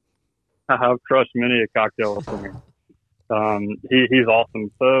 I have crushed many a cocktail with him. He's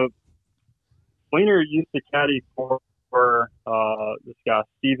awesome. So Fleener used to caddy for this guy,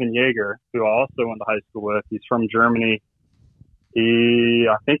 Steven Jaeger, who I also went to high school with. He's from Germany. He,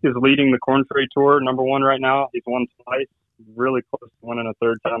 I think, is leading the Korn Ferry Tour, #1 right now. He's won twice, really close to winning a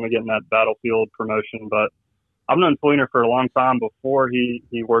third time and getting that Battlefield promotion. But I've known Fleener for a long time before he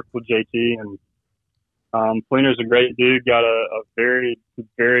worked with JT. And Fleener's a great dude, got a very,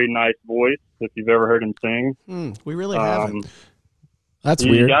 very nice voice, if you've ever heard him sing. We really haven't. That's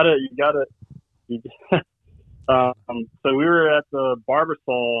weird. So we were at the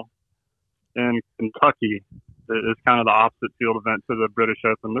Barbasol in Kentucky. It's kind of the opposite field event to the British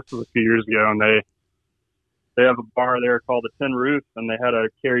Open. This was a few years ago, and they have a bar there called the Tin Roof, and they had a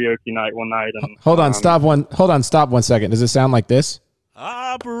karaoke night one night. And Hold on, stop 1 second. Does it sound like this?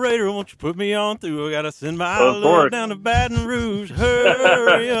 Operator, won't you put me on through? I gotta send my love down to Baton Rouge.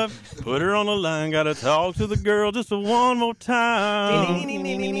 Hurry up, put her on the line. Gotta talk to the girl just one more time.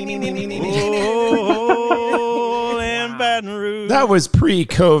 Oh, and Baton Rouge. That was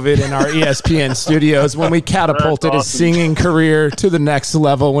pre-COVID in our ESPN studios when we catapulted his singing career to the next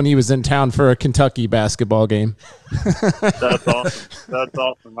level when he was in town for a Kentucky basketball game. That's awesome. That's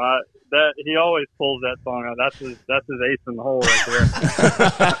awesome. He always pulls that song out. That's his ace in the hole right there.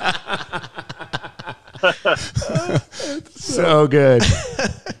 So good.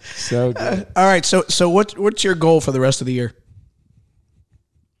 So good. All right. So what's your goal for the rest of the year?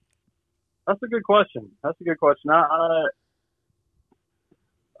 That's a good question. I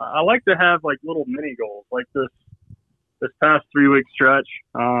like to have like little mini goals, like this past 3-week stretch.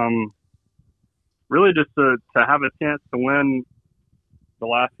 Really just to have a chance to win the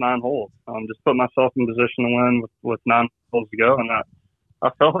last 9 holes. Just put myself in position to win with 9 holes to go, and I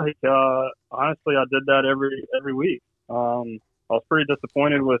felt like honestly I did that every week. I was pretty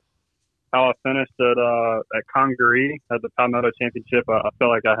disappointed with how I finished at Congaree at the Palmetto Championship. I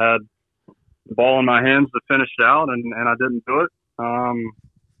felt like I had the ball in my hands to finish it out, and I didn't do it.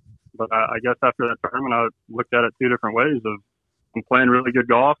 But I guess after that tournament, I looked at it 2 different ways. I'm playing really good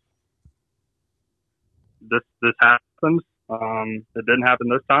golf. This happens. It didn't happen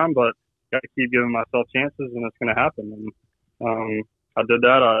this time, but got to keep giving myself chances, and it's going to happen. And I did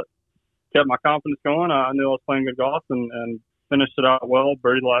that. I kept my confidence going. I knew I was playing good golf, and finished it out well.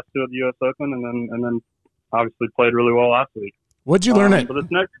 Birdied the last 2 of the U.S. Open, and then obviously played really well last week. What'd you learn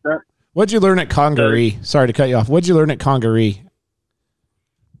What'd you learn at Congaree? Sorry to cut you off. What'd you learn at Congaree?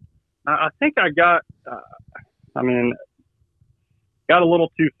 I think I got a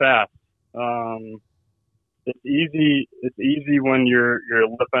little too fast. It's easy when you're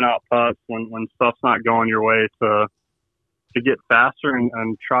lipping out putts when stuff's not going your way to get faster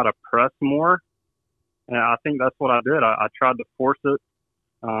and try to press more. And I think that's what I did. I tried to force it,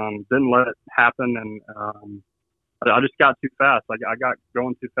 didn't let it happen, and I just got too fast. Like I got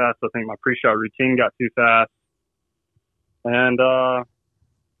going too fast. I think my pre-shot routine got too fast, and I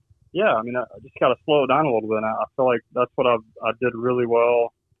just got to slow it down a little bit. And I feel like that's what I did really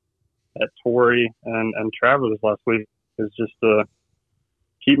well at Torrey and Travelers last week, is just to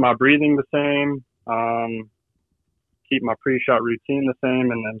keep my breathing the same, keep my pre-shot routine the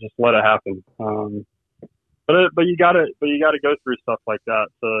same, and then just let it happen. But you gotta go through stuff like that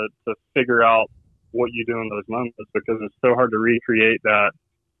to figure out what you do in those moments, because it's so hard to recreate that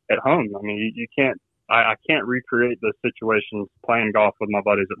at home. I mean, you can't. I can't recreate those situations playing golf with my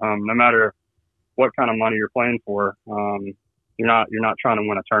buddies at home, no matter what kind of money you're playing for. You're not trying to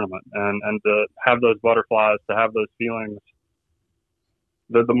win a tournament, and to have those butterflies, to have those feelings.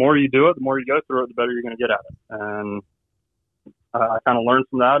 The more you do it, the more you go through it, the better you're going to get at it. And I kind of learned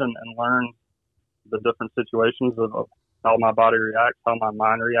from that, and learned the different situations of how my body reacts, how my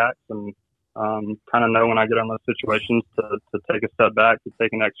mind reacts, and kind of know when I get in those situations to take a step back, to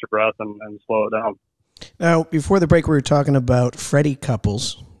take an extra breath, and slow it down. Now, before the break, we were talking about Freddie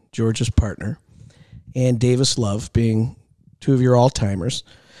Couples, George's partner, and Davis Love being 2 of your all-timers.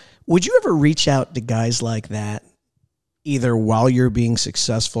 Would you ever reach out to guys like that, either while you're being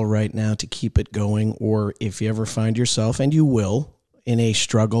successful right now to keep it going, or if you ever find yourself, and you will, in a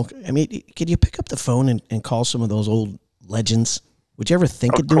struggle? I mean, could you pick up the phone and call some of those old legends? Would you ever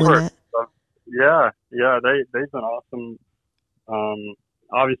think of doing that? Yeah, they've been awesome.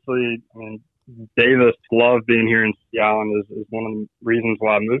 Obviously, I mean, Davis loved being here in Sea Island is one of the reasons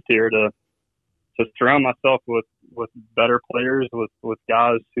why I moved here, to surround myself with better players, with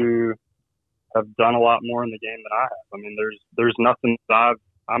guys who have done a lot more in the game than I have. I mean, there's nothing that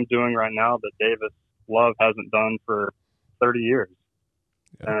I'm doing right now that Davis Love hasn't done for 30 years.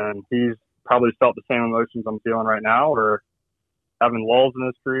 Yeah. And he's probably felt the same emotions I'm feeling right now, or having lulls in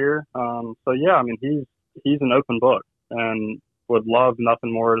his career. So yeah, I mean, he's an open book, and would love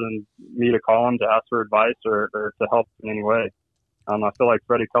nothing more than me to call him to ask for advice or to help in any way. I feel like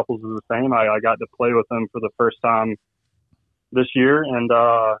Freddie Couples is the same. I got to play with him for the first time this year, and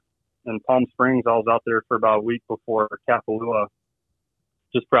in Palm Springs, I was out there for about a week before Kapalua,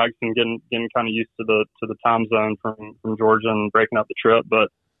 just practicing, getting kind of used to the time zone from Georgia and breaking up the trip. But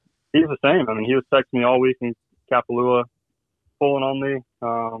he's the same. I mean, he was texting me all week in Kapalua, pulling on me,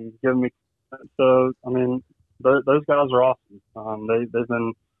 giving me. So I mean, those guys are awesome. They've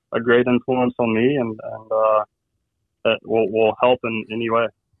been a great influence on me, and that will help in any way.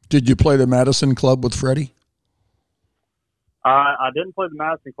 Did you play the Madison Club with Freddie? I didn't play the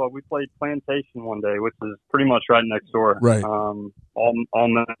Madison Club. We played Plantation one day, which is pretty much right next door. Right. All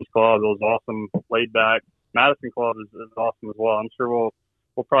men's club. It was awesome, laid back. Madison Club is awesome as well. I'm sure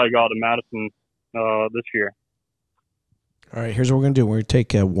we'll probably go out to Madison this year. All right, here's what we're going to do. We're going to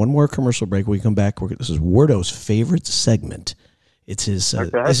take one more commercial break. When we come back, this is Wardo's favorite segment. It's his.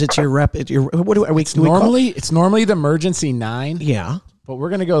 Okay. Is it your rep? What are we? It's normally the emergency 9. Yeah. But we're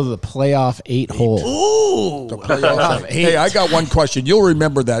going to go to the playoff 8 hole. Ooh. The playoff 8. Hey, I got one question. You'll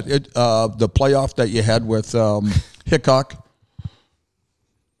remember that the playoff that you had with Hickok.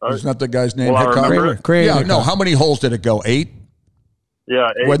 Isn't that the guy's name? Hickok? Kramer. Yeah. No. How many holes did it go? 8. Yeah.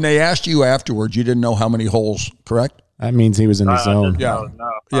 8. When they asked you afterwards, you didn't know how many holes. Correct. That means he was in the zone. Yeah.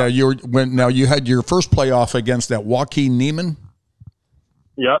 Yeah. You had your first playoff against that Joaquin Neiman.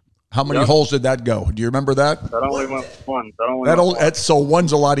 Yep. How many holes did that go? Do you remember that? That only went one. So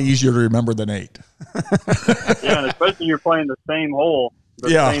one's a lot easier to remember than 8. Yeah, and especially you're playing the same hole.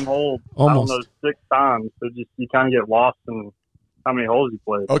 Same hole almost 6 times. So you kind of get lost in how many holes you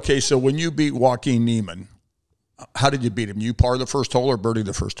played. Okay, so when you beat Joaquin Neiman, how did you beat him? You par the first hole or birdie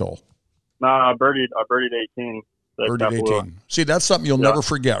the first hole? No, I birdied 18. Birdied 18. See, that's something you'll never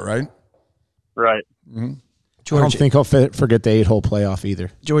forget, right? Right. Mm-hmm. George, I don't think he'll forget the 8-hole playoff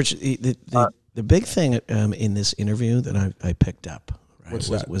either. George, the big thing in this interview that I picked up was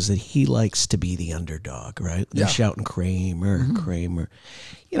that he likes to be the underdog, right? They're shouting Kramer.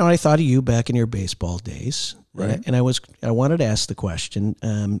 You know, I thought of you back in your baseball days, right? And I wanted to ask the question: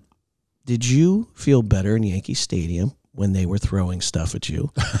 did you feel better in Yankee Stadium when they were throwing stuff at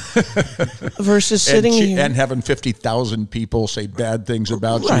you versus sitting here and having 50,000 people say bad things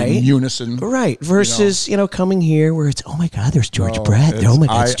about you in unison? Right. Versus, coming here where it's, oh my God, there's George Brett. Oh my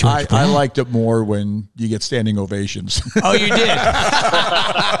God, it's George Brett. I liked it more when you get standing ovations. Oh, you did?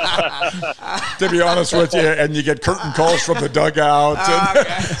 To be honest with you, and you get curtain calls from the dugout.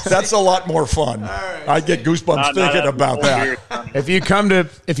 That's a lot more fun. Right. I get goosebumps thinking about that.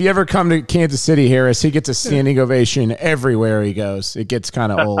 If you ever come to Kansas City, Harris, he gets a standing ovation everywhere he goes. It gets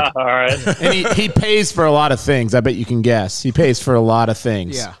kind of old. All right. And he pays for a lot of things. I bet you can guess. He pays for a lot of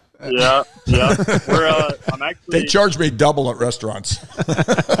things. Yeah. Yeah. I'm actually. They charge me double at restaurants.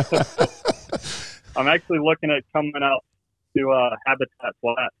 I'm actually looking at coming out to Habitat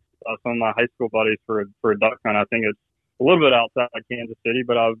Flats. Some of my high school buddies for a duck hunt. I think it's a little bit outside of Kansas City,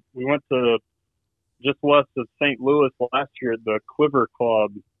 but we went to just west of St. Louis last year at the Quiver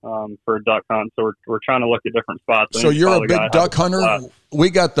Club for a duck hunt. So we're trying to look at different spots. So you're a big duck hunter? We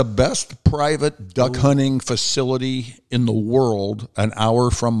got the best private duck hunting facility in the world, an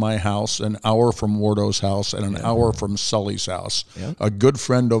hour from my house, an hour from Wardo's house, and an hour from Sully's house. Yeah. A good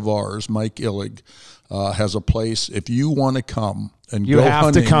friend of ours, Mike Illig, has a place. If you want to come and you go have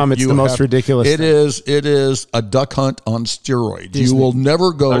hunting, to come. It's the most ridiculous thing. It is a duck hunt on steroids. Disney. You will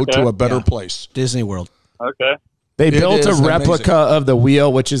never go to a better place. Disney World. Okay. They built a replica of the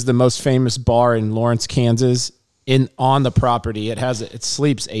Wheel, which is the most famous bar in Lawrence, Kansas, on the property. It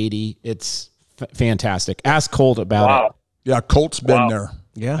sleeps 80. It's fantastic. Ask Colt about it. Yeah, Colt's been there.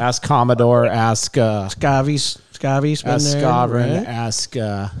 Yeah. Ask Commodore. Ask Scavi's been ask there. Scavron. Right? Ask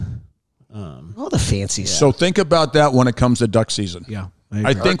all the fancy stuff. So think about that when it comes to duck season. Yeah.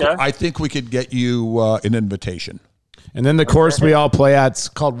 I think we could get you an invitation. And then the course we all play at, it's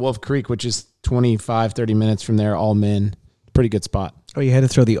called Wolf Creek, which is 25, 30 minutes from there, all men. Pretty good spot. Oh, you had to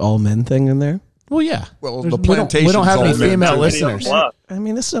throw the all men thing in there? Well, yeah. Well, the plantation. We don't have any female listeners. I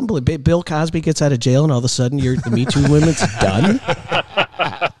mean, this is unbelievable. Bill Cosby gets out of jail, and all of a sudden, the Me Too movement's done.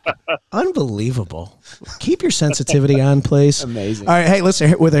 Unbelievable. Keep your sensitivity on, please. Amazing. All right, hey,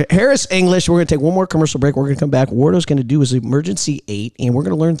 listen, with Harris English, we're going to take one more commercial break. We're going to come back. Wardo's going to do his Emergency 8, and we're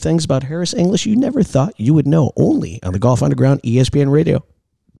going to learn things about Harris English you never thought you would know, only on the Golf Underground ESPN Radio.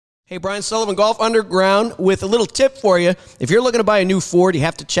 Hey, Brian Sullivan, Golf Underground, with a little tip for you. If you're looking to buy a new Ford, you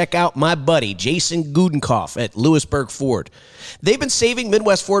have to check out my buddy, Jason Gudenkoff at Lewisburg Ford. They've been saving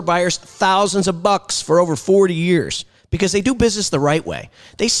Midwest Ford buyers thousands of bucks for over 40 years because they do business the right way.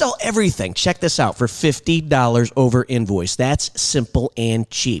 They sell everything, check this out, for $50 over invoice. That's simple and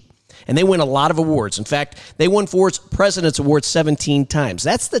cheap. And they win a lot of awards. In fact, they won Ford's President's Award 17 times.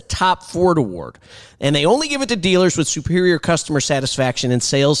 That's the top Ford award. And they only give it to dealers with superior customer satisfaction in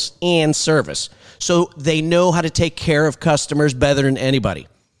sales and service. So they know how to take care of customers better than anybody.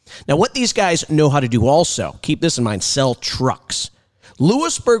 Now, what these guys know how to do also, keep this in mind, sell trucks.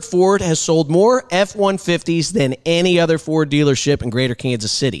 Lewisburg Ford has sold more F-150s than any other Ford dealership in Greater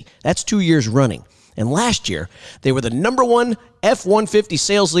Kansas City. That's 2 years running. And last year, they were the number one F-150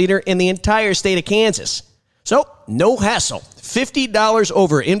 sales leader in the entire state of Kansas. So, no hassle. $50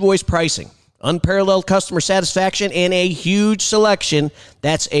 over invoice pricing, unparalleled customer satisfaction, and a huge selection.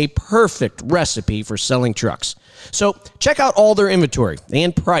 That's a perfect recipe for selling trucks. So, check out all their inventory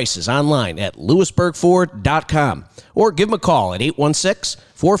and prices online at lewisburgford.com or give them a call at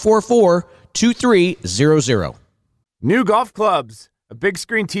 816-444-2300. New golf clubs, a big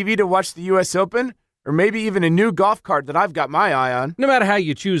screen TV to watch the U.S. Open, or maybe even a new golf cart that I've got my eye on. No matter how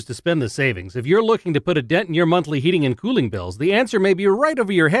you choose to spend the savings, if you're looking to put a dent in your monthly heating and cooling bills, the answer may be right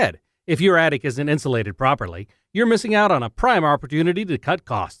over your head. If your attic isn't insulated properly, you're missing out on a prime opportunity to cut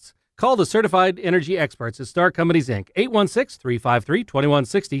costs. Call the certified energy experts at Star Companies, Inc.,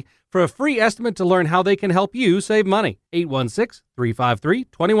 816-353-2160 for a free estimate to learn how they can help you save money.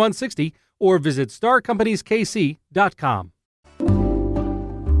 816-353-2160 or visit starcompanieskc.com.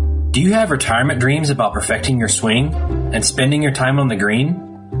 Do you have retirement dreams about perfecting your swing and spending your time on the green?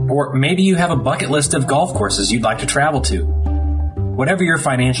 Or maybe you have a bucket list of golf courses you'd like to travel to. Whatever your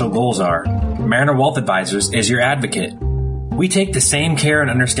financial goals are, Mariner Wealth Advisors is your advocate. We take the same care in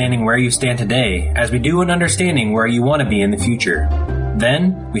understanding where you stand today as we do in understanding where you want to be in the future.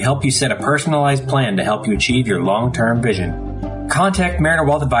 Then, we help you set a personalized plan to help you achieve your long-term vision. Contact Mariner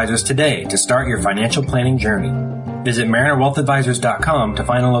Wealth Advisors today to start your financial planning journey. Visit MarinerWealthAdvisors.com to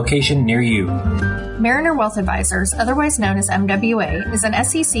find a location near you. Mariner Wealth Advisors, otherwise known as MWA, is an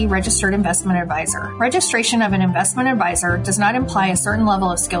SEC-registered investment advisor. Registration of an investment advisor does not imply a certain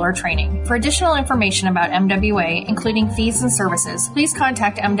level of skill or training. For additional information about MWA, including fees and services, please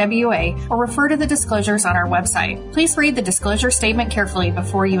contact MWA or refer to the disclosures on our website. Please read the disclosure statement carefully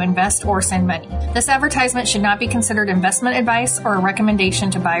before you invest or send money. This advertisement should not be considered investment advice or a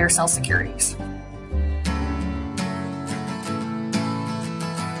recommendation to buy or sell securities.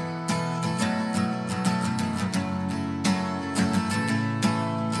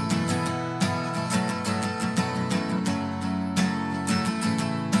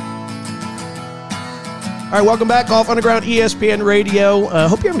 All right, welcome back, Golf Underground ESPN Radio.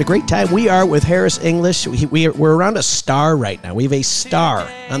 Hope you're having a great time. We are with Harris English. We're around a star right now. We have a star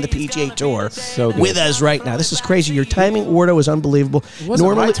on the PGA Tour with us right now. This is crazy. Your timing, Wardo, is unbelievable. It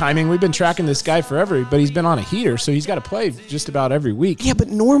wasn't my timing. We've been tracking this guy forever, but he's been on a heater, so he's got to play just about every week. Yeah, but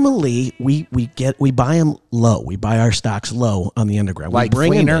normally we buy him low. We buy our stocks low on the Underground. Like we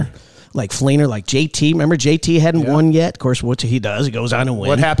bring him Fleener? in. Like Fleener, like JT. Remember, JT hadn't won yet. Of course, what he does, he goes on and wins.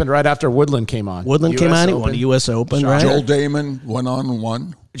 What happened right after Woodland came on? Woodland came on, he won the U.S. Open, right? Joel Damon went on and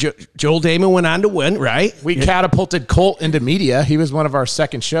won. Joel Damon went on to win, right? We catapulted Colt into media. He was one of our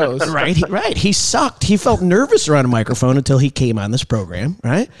second shows. Right. He sucked. He felt nervous around a microphone until he came on this program,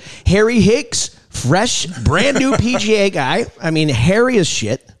 right? Harry Higgs, fresh, brand new PGA guy. I mean, Harry is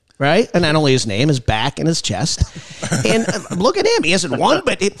shit. Right? And not only his name, his back and his chest. And look at him. He hasn't won,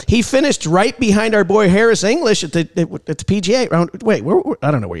 but he finished right behind our boy Harris English at the PGA round. Wait,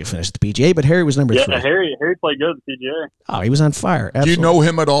 I don't know where you finished at the PGA, but Harry was number 3. Yeah, Harry played good at the PGA. Oh, he was on fire. Absolutely. Do you know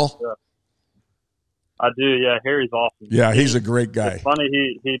him at all? Yeah. I do, yeah. Harry's awesome. Yeah, he's a great guy. It's funny,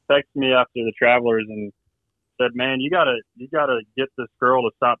 he texted me after the Travelers and said, "Man, you gotta get this girl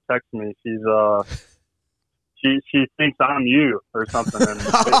to stop texting me. She thinks I'm you or something." And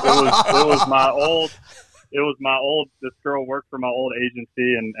it was my old. This girl worked for my old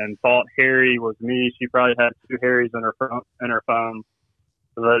agency and thought Harry was me. She probably had 2 Harrys in her phone.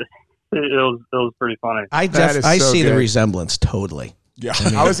 But it was pretty funny. I see the resemblance totally. Yeah,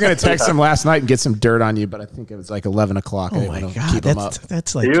 I was going to text him last night and get some dirt on you, but I think it was like 11 o'clock. Oh my God,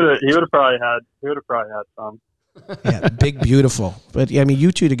 that's like he would have probably had some. Yeah, big, beautiful. But I mean,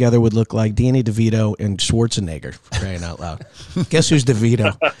 you two together would look like Danny DeVito and Schwarzenegger, for crying out loud. Guess who's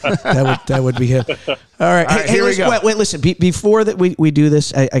DeVito? That would be him. All right. Hey, here we listen, go. wait, listen. Before that we do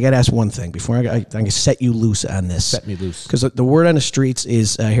this, I got to ask one thing. Before I can set you loose on this. Set me loose. Because the word on the streets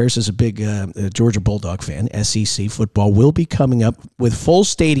is Harris is a big Georgia Bulldog fan. SEC football will be coming up with full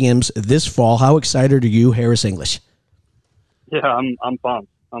stadiums this fall. How excited are you, Harris English? Yeah, I'm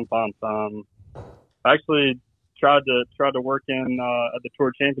pumped. I'm pumped. I actually tried to work in at the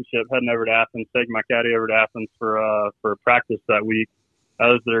Tour Championship, heading over to Athens, taking my caddy over to Athens for practice that week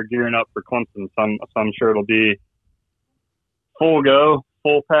as they're gearing up for Clemson. So I'm sure it'll be full go,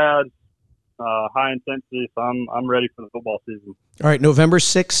 full pads, high intensity. So I'm ready for the football season. All right, November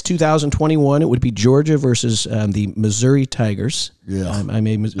 6, 2021, it would be Georgia versus the Missouri Tigers. Yeah.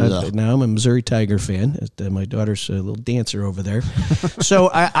 Now I'm a Missouri Tiger fan. My daughter's a little dancer over there. So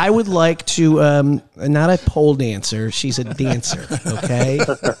I would like to, not a pole dancer, she's a dancer, okay?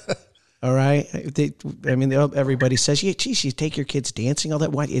 All right. Everybody says, yeah, geez, you take your kids dancing, all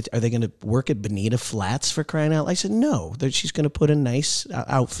that. Why are they going to work at Bonita Flats for crying out loud? I said, no, she's going to put a nice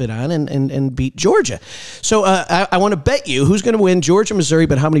outfit on and beat Georgia. So I want to bet you who's going to win, Georgia, Missouri,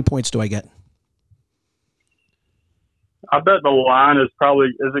 but how many points do I get? I bet the line is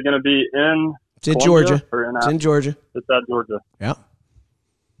it going to be in It's in Columbia Georgia. or in It's in Georgia. It's at Georgia. Yeah.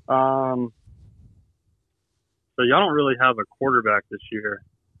 So y'all don't really have a quarterback this year.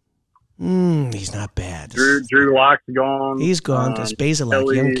 He's not bad. Drew Lock's gone. He's gone. That's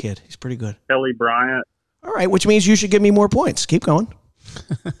Basilak, young kid. He's pretty good. Kelly Bryant. All right, which means you should give me more points. Keep going.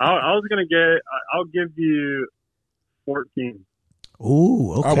 I'll give you 14.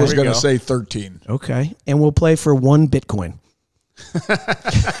 Ooh, okay. I was going to say 13. Okay, and we'll play for 1 Bitcoin. 1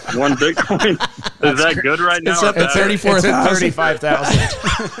 Bitcoin? Is that good right now? It's up at 34,000.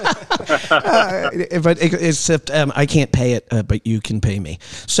 35,000. But except I can't pay it, but you can pay me.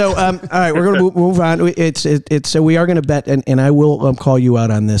 So, all right, we're going to move on. So we are going to bet, and I will call you out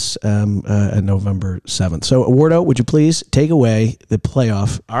on this on November 7th. So, Wardo, would you please take away the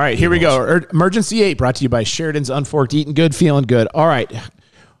playoff? All right, here we go. Emergency 8 brought to you by Sheridan's Unforked, eating good, feeling good. All right.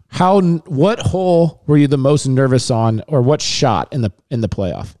 What hole were you the most nervous on, or what shot in the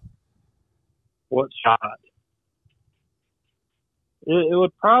playoff? What shot? It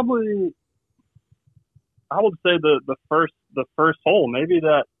would probably, I would say the first hole. Maybe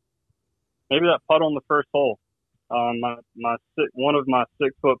that putt on the first hole. One of my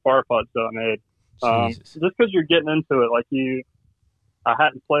 6-foot par putts that I made. Just because you're getting into it, I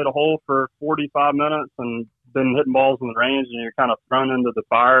hadn't played a hole for 45 minutes and been hitting balls in the range, and you're kind of thrown into the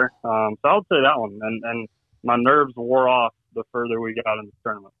fire. So I would say that one. And my nerves wore off the further we got in the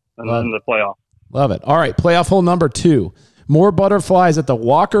tournament and in the playoff. Love it. All right, playoff hole number 2. More butterflies at the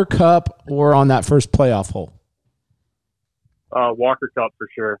Walker Cup or on that first playoff hole? Walker Cup for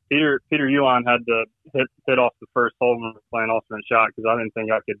sure. Peter Uihlein had to hit off the first hole when we were playing alternate shot because I didn't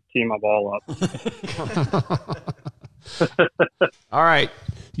think I could tee my ball up. All right.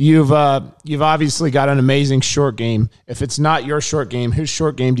 You've obviously got an amazing short game. If it's not your short game, whose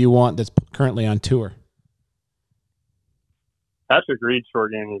short game do you want that's currently on tour? Patrick Reed's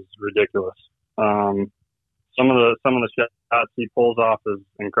short game is ridiculous. Some of the shots he pulls off is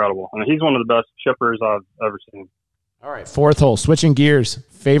incredible. I mean, he's one of the best chippers I've ever seen. All right, 4th hole. Switching gears.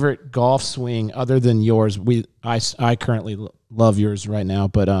 Favorite golf swing other than yours? I currently love yours right now,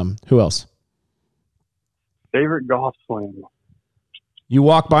 but who else? Favorite golf swing. You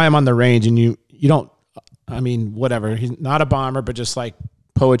walk by him on the range and you don't. I mean, whatever. He's not a bomber, but just like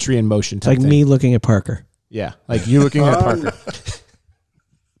poetry in motion. It's like thing. me looking at Parker. Yeah, like you looking at Parker.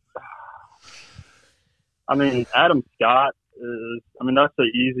 I mean, Adam Scott is. I mean, that's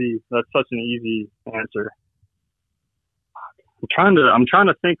such an easy answer. I'm trying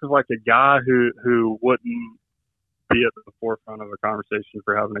to think of like a guy who wouldn't be at the forefront of a conversation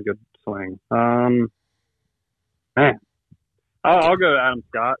for having a good swing. Man, I'll go Adam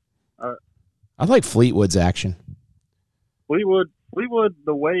Scott. I like Fleetwood's action. Fleetwood,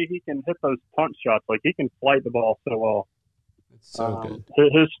 the way he can hit those punch shots, like he can flight the ball so well. It's so good.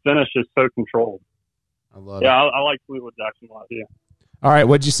 His finish is so controlled. I love it. Yeah, I like Fleetwood's action a lot. Yeah. All right,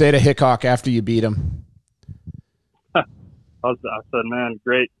 what'd you say to Hickok after you beat him? I said, man,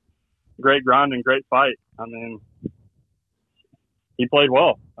 great grinding, great fight. I mean, he played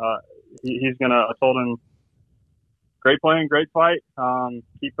well. He's gonna. I told him, great playing, great fight.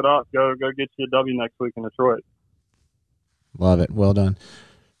 Keep it up. Go get you a W next week in Detroit. Love it. Well done.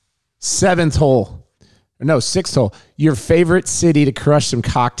 6th hole. Your favorite city to crush some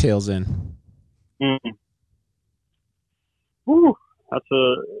cocktails in? Whew, I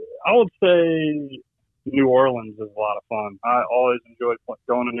would say New Orleans is a lot of fun. I always enjoyed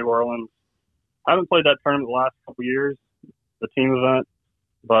going to New Orleans. I haven't played that tournament the last couple years, the team event,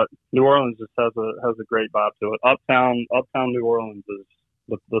 but New Orleans just has a great vibe to it. Uptown New Orleans is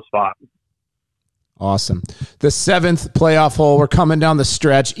the spot. Awesome. The 7th playoff hole. We're coming down the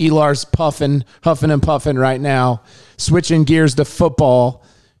stretch. Elar's huffing and puffing right now. Switching gears to football.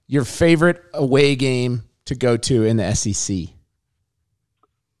 Your favorite away game to go to in the SEC?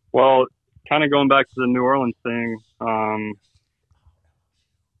 Well, kind of going back to the New Orleans thing,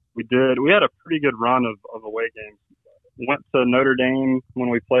 we had a pretty good run of away games. Went to Notre Dame when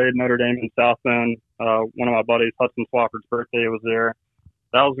we played Notre Dame in South Bend. One of my buddies, Hudson Swafford's birthday was there.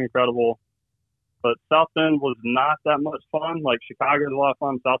 That was incredible. But South Bend was not that much fun. Like, Chicago was a lot of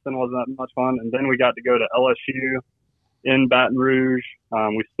fun. South Bend wasn't that much fun. And then we got to go to LSU in Baton Rouge.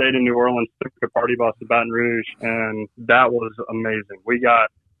 We stayed in New Orleans, took a party bus to Baton Rouge, and that was amazing. We got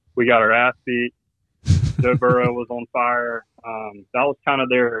our ass beat. Joe Burrow was on fire. That was kind of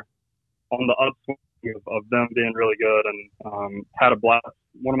their on the upswing of them being really good, and had a blast.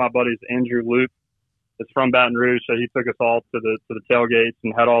 One of my buddies, Andrew Loop, is from Baton Rouge, so he took us all to the tailgates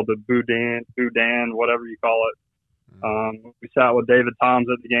and had all the boudin, whatever you call it. We sat with David Toms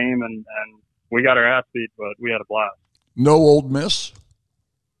at the game, and we got our ass beat, but we had a blast. No Ole Miss?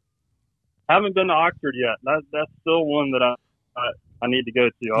 Haven't been to Oxford yet. That's still one that I need to go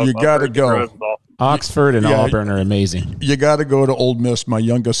to. You got to go. Oxford and Auburn are amazing. You got to go to Ole Miss. My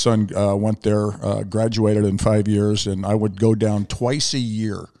youngest son went there, graduated in 5 years, and I would go down twice a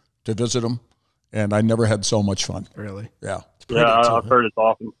year to visit him, and I never had so much fun. Really? Yeah. I've heard it's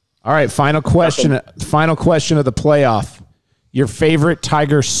awesome. All right, final question. Final question of the playoff. Your favorite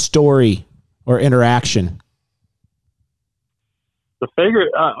Tiger story or interaction? The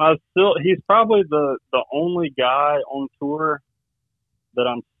favorite, he's probably the only guy on tour that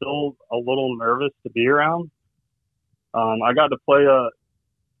I'm still a little nervous to be around. I got to play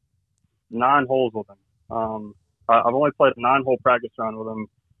 9 holes with him. I've only played a 9-hole practice round with him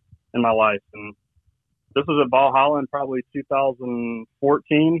in my life, and this was at Valhalla in probably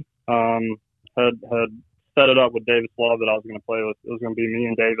 2014. Had set it up with Davis Love that I was going to play with. It was going to be me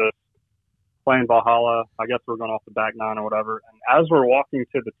and Davis playing Valhalla. I guess we're going off the back 9 or whatever. And as we're walking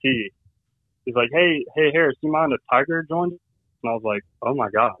to the tee, he's like, "Hey, Harris, do you mind if Tiger joins?" And I was like, "Oh my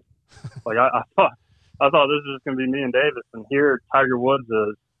God!" Like I thought this was just going to be me and Davis, and here Tiger Woods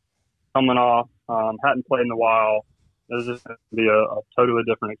is coming off. Hadn't played in a while. It was just going to be a totally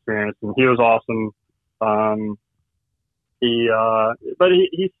different experience, and he was awesome. But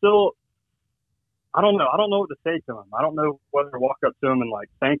he still, I don't know what to say to him. I don't know whether to walk up to him and like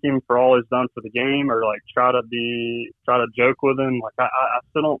thank him for all he's done for the game, or like try to joke with him. Like I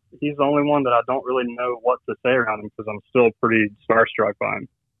still don't. He's the only one that I don't really know what to say around him because I'm still pretty starstruck by him.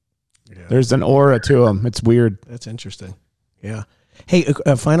 Yeah. There's an aura to him. It's weird. That's interesting. Yeah. Hey,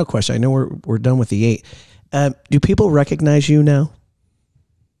 a final question. I know we're done with the 8. Do people recognize you now?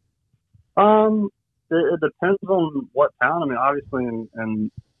 It depends on what town. I mean, obviously in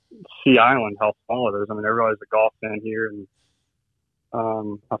Sea Island, how small it is. I mean, everybody's a golf fan here, and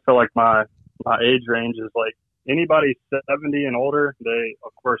I feel like my age range is like anybody 70 and older. They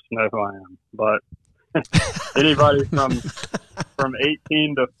of course know who I am, but anybody from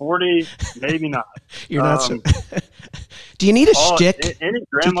 18 to 40, maybe not. You're not. Do you need a shtick? Any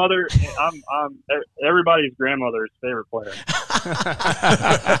grandmother? I'm everybody's grandmother's favorite player.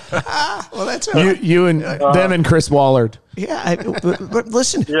 Well, that's you and them and Chris Wallard. Yeah, but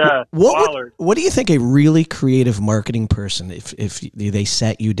listen. Yeah, what do you think a really creative marketing person, if they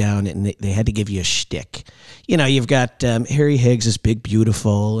sat you down and they had to give you a shtick? You know, you've got Harry Higgs is big,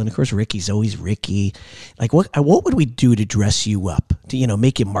 beautiful, and of course Ricky's always Ricky. Like, what would we do to dress you up to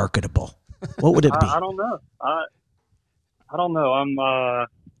make you marketable? What would it be? I don't know. I don't know.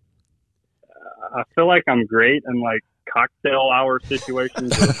 I feel like I'm great in like cocktail hour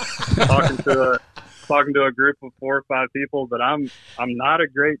situations, talking to a group of 4 or 5 people. But I'm not a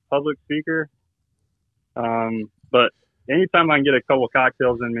great public speaker. But anytime I can get a couple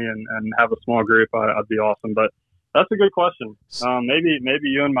cocktails in me and have a small group, I'd be awesome. But that's a good question. Maybe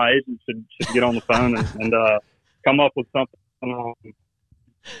you and my agent should get on the phone and come up with something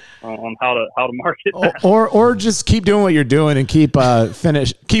on how to market that. or just keep doing what you're doing and keep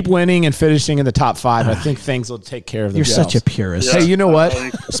winning and finishing in the top 5. I think things will take care of themselves. You're such a purist. Hey, you know what?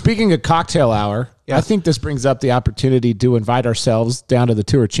 Speaking of cocktail hour, I think this brings up the opportunity to invite ourselves down to the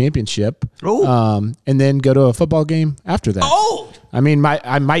Tour Championship, and then go to a football game after that. Oh, I mean,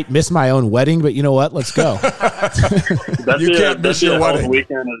 I might miss my own wedding, but you know what? Let's go. You can't miss your wedding.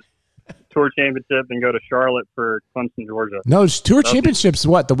 Weekend Tour Championship and go to Charlotte for Clemson, Georgia. No, Tour Championships.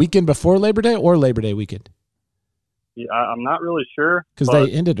 What, the weekend before Labor Day or Labor Day weekend? Yeah, I'm not really sure because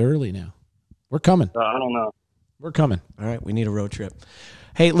they ended early now. We're coming. I don't know. We're coming. All right, we need a road trip.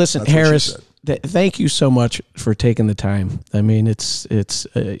 Hey, listen, Harris. Thank you so much for taking the time. I mean, it's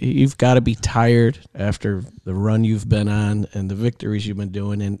you've got to be tired after the run you've been on and the victories you've been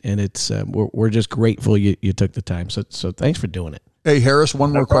doing, and it's we're just grateful you took the time. So thanks for doing it. Hey, Harris,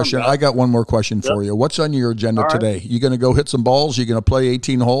 one more question. I got one more question for you. What's on your agenda today? You going to go hit some balls? You going to play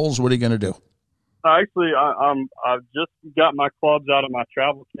 18 holes? What are you going to do? Actually, I've just got my clubs out of my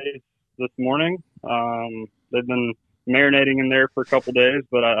travel case this morning. They've been marinating in there for a couple days,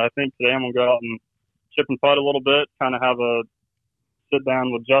 but I think today I'm going to go out and chip and putt a little bit, kind of have a sit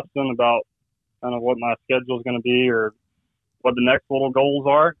down with Justin about kind of what my schedule is going to be or what the next little goals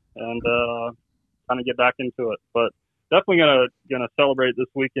are, and kind of get back into it. But definitely gonna celebrate this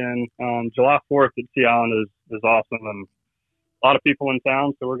weekend. July 4th at Sea Island is awesome, and a lot of people in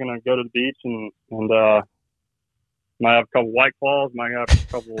town, so we're gonna go to the beach and might have a couple White Claws, might have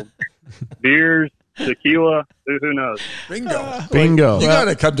a couple beers, tequila, who knows? Bingo. You got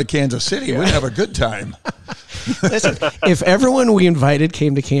to come to Kansas City. We'd have a good time. Listen, if everyone we invited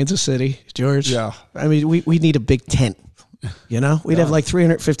came to Kansas City, George, I mean, we need a big tent. You know, we'd have like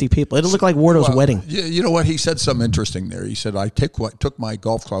 350 people. It'll look like Wardo's wedding. You know what? He said something interesting there. He said, I took my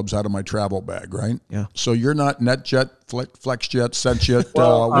golf clubs out of my travel bag, right? Yeah. So you're not NetJet, FlexJet, SentJet.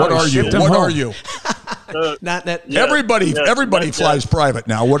 What are you? What are you? Not Net. Everybody flies private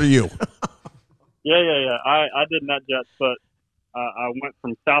now. What are you? Yeah. I did NetJets, but I went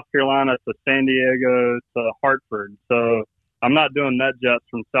from South Carolina to San Diego to Hartford. So I'm not doing NetJets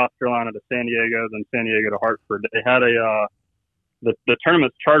from South Carolina to San Diego, then San Diego to Hartford. They had the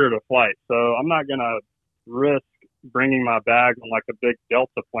tournament's chartered a flight, so I'm not gonna risk bringing my bag on like a big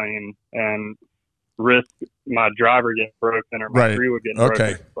Delta plane and risk my driver getting broken or my crew getting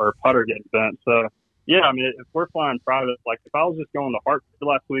broken or a putter getting bent. So yeah, I mean, if we're flying private, like if I was just going to Hartford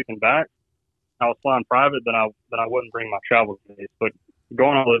last week and back, I was flying private, then I wouldn't bring my travel case. But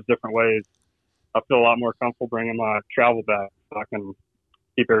going all those different ways, I feel a lot more comfortable bringing my travel bag so I can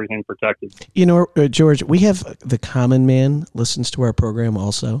keep everything protected. You know, George, we have the common man listens to our program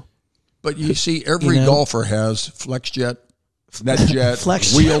also. But you see, every golfer has FlexJet,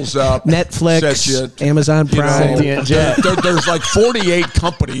 NetJet, Wheels Up, Netflix, SetJet, Amazon Prime. There's like 48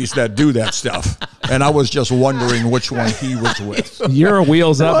 companies that do that stuff. And I was just wondering which one he was with. You're a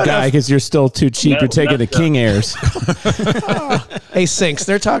Wheels Up guy because you're still too cheap. You're taking the King Airs. Hey, Sinks,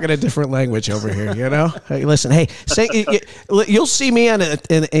 they're talking a different language over here, you know? Hey, listen, you'll see me in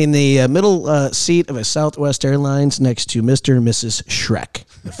the middle seat of a Southwest Airlines next to Mr. and Mrs. Shrek,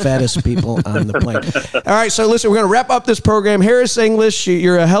 the fattest people on the plane. All right, so listen, we're going to wrap up this program. Harris English,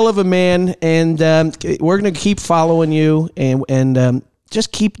 you're a hell of a man, and we're going to keep following you, and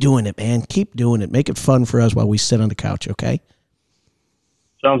just keep doing it, man. Keep doing it. Make it fun for us while we sit on the couch, okay?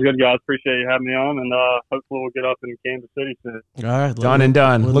 Sounds good, guys. Appreciate you having me on, and hopefully we'll get up in Kansas City soon. All right. Done and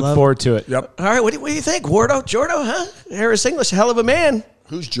done. Look forward to it. Yep. All right, what do you think? Jordo, huh? Harris English, hell of a man.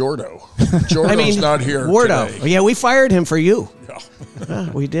 Who's Jordo? Jordo's not here today. Yeah, we fired him for you.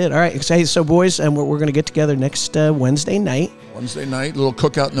 We did. All right. So, boys, and we're going to get together next Wednesday night. Little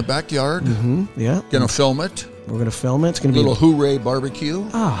cookout in the backyard. Mm-hmm. Yeah. Going to film it. We're going to film it. It's going to be a little hooray barbecue.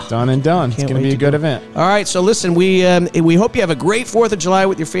 Done and done. It's going to be a good event. All right. So listen, we hope you have a great 4th of July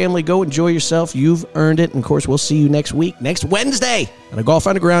with your family. Go enjoy yourself. You've earned it. And of course, we'll see you next Wednesday on a Golf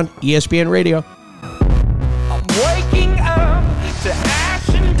Underground, ESPN Radio. I'm waking up to ash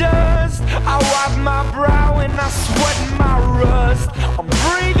and dust. I wipe my brow and I sweat my rust. I'm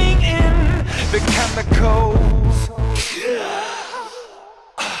breathing in the chemical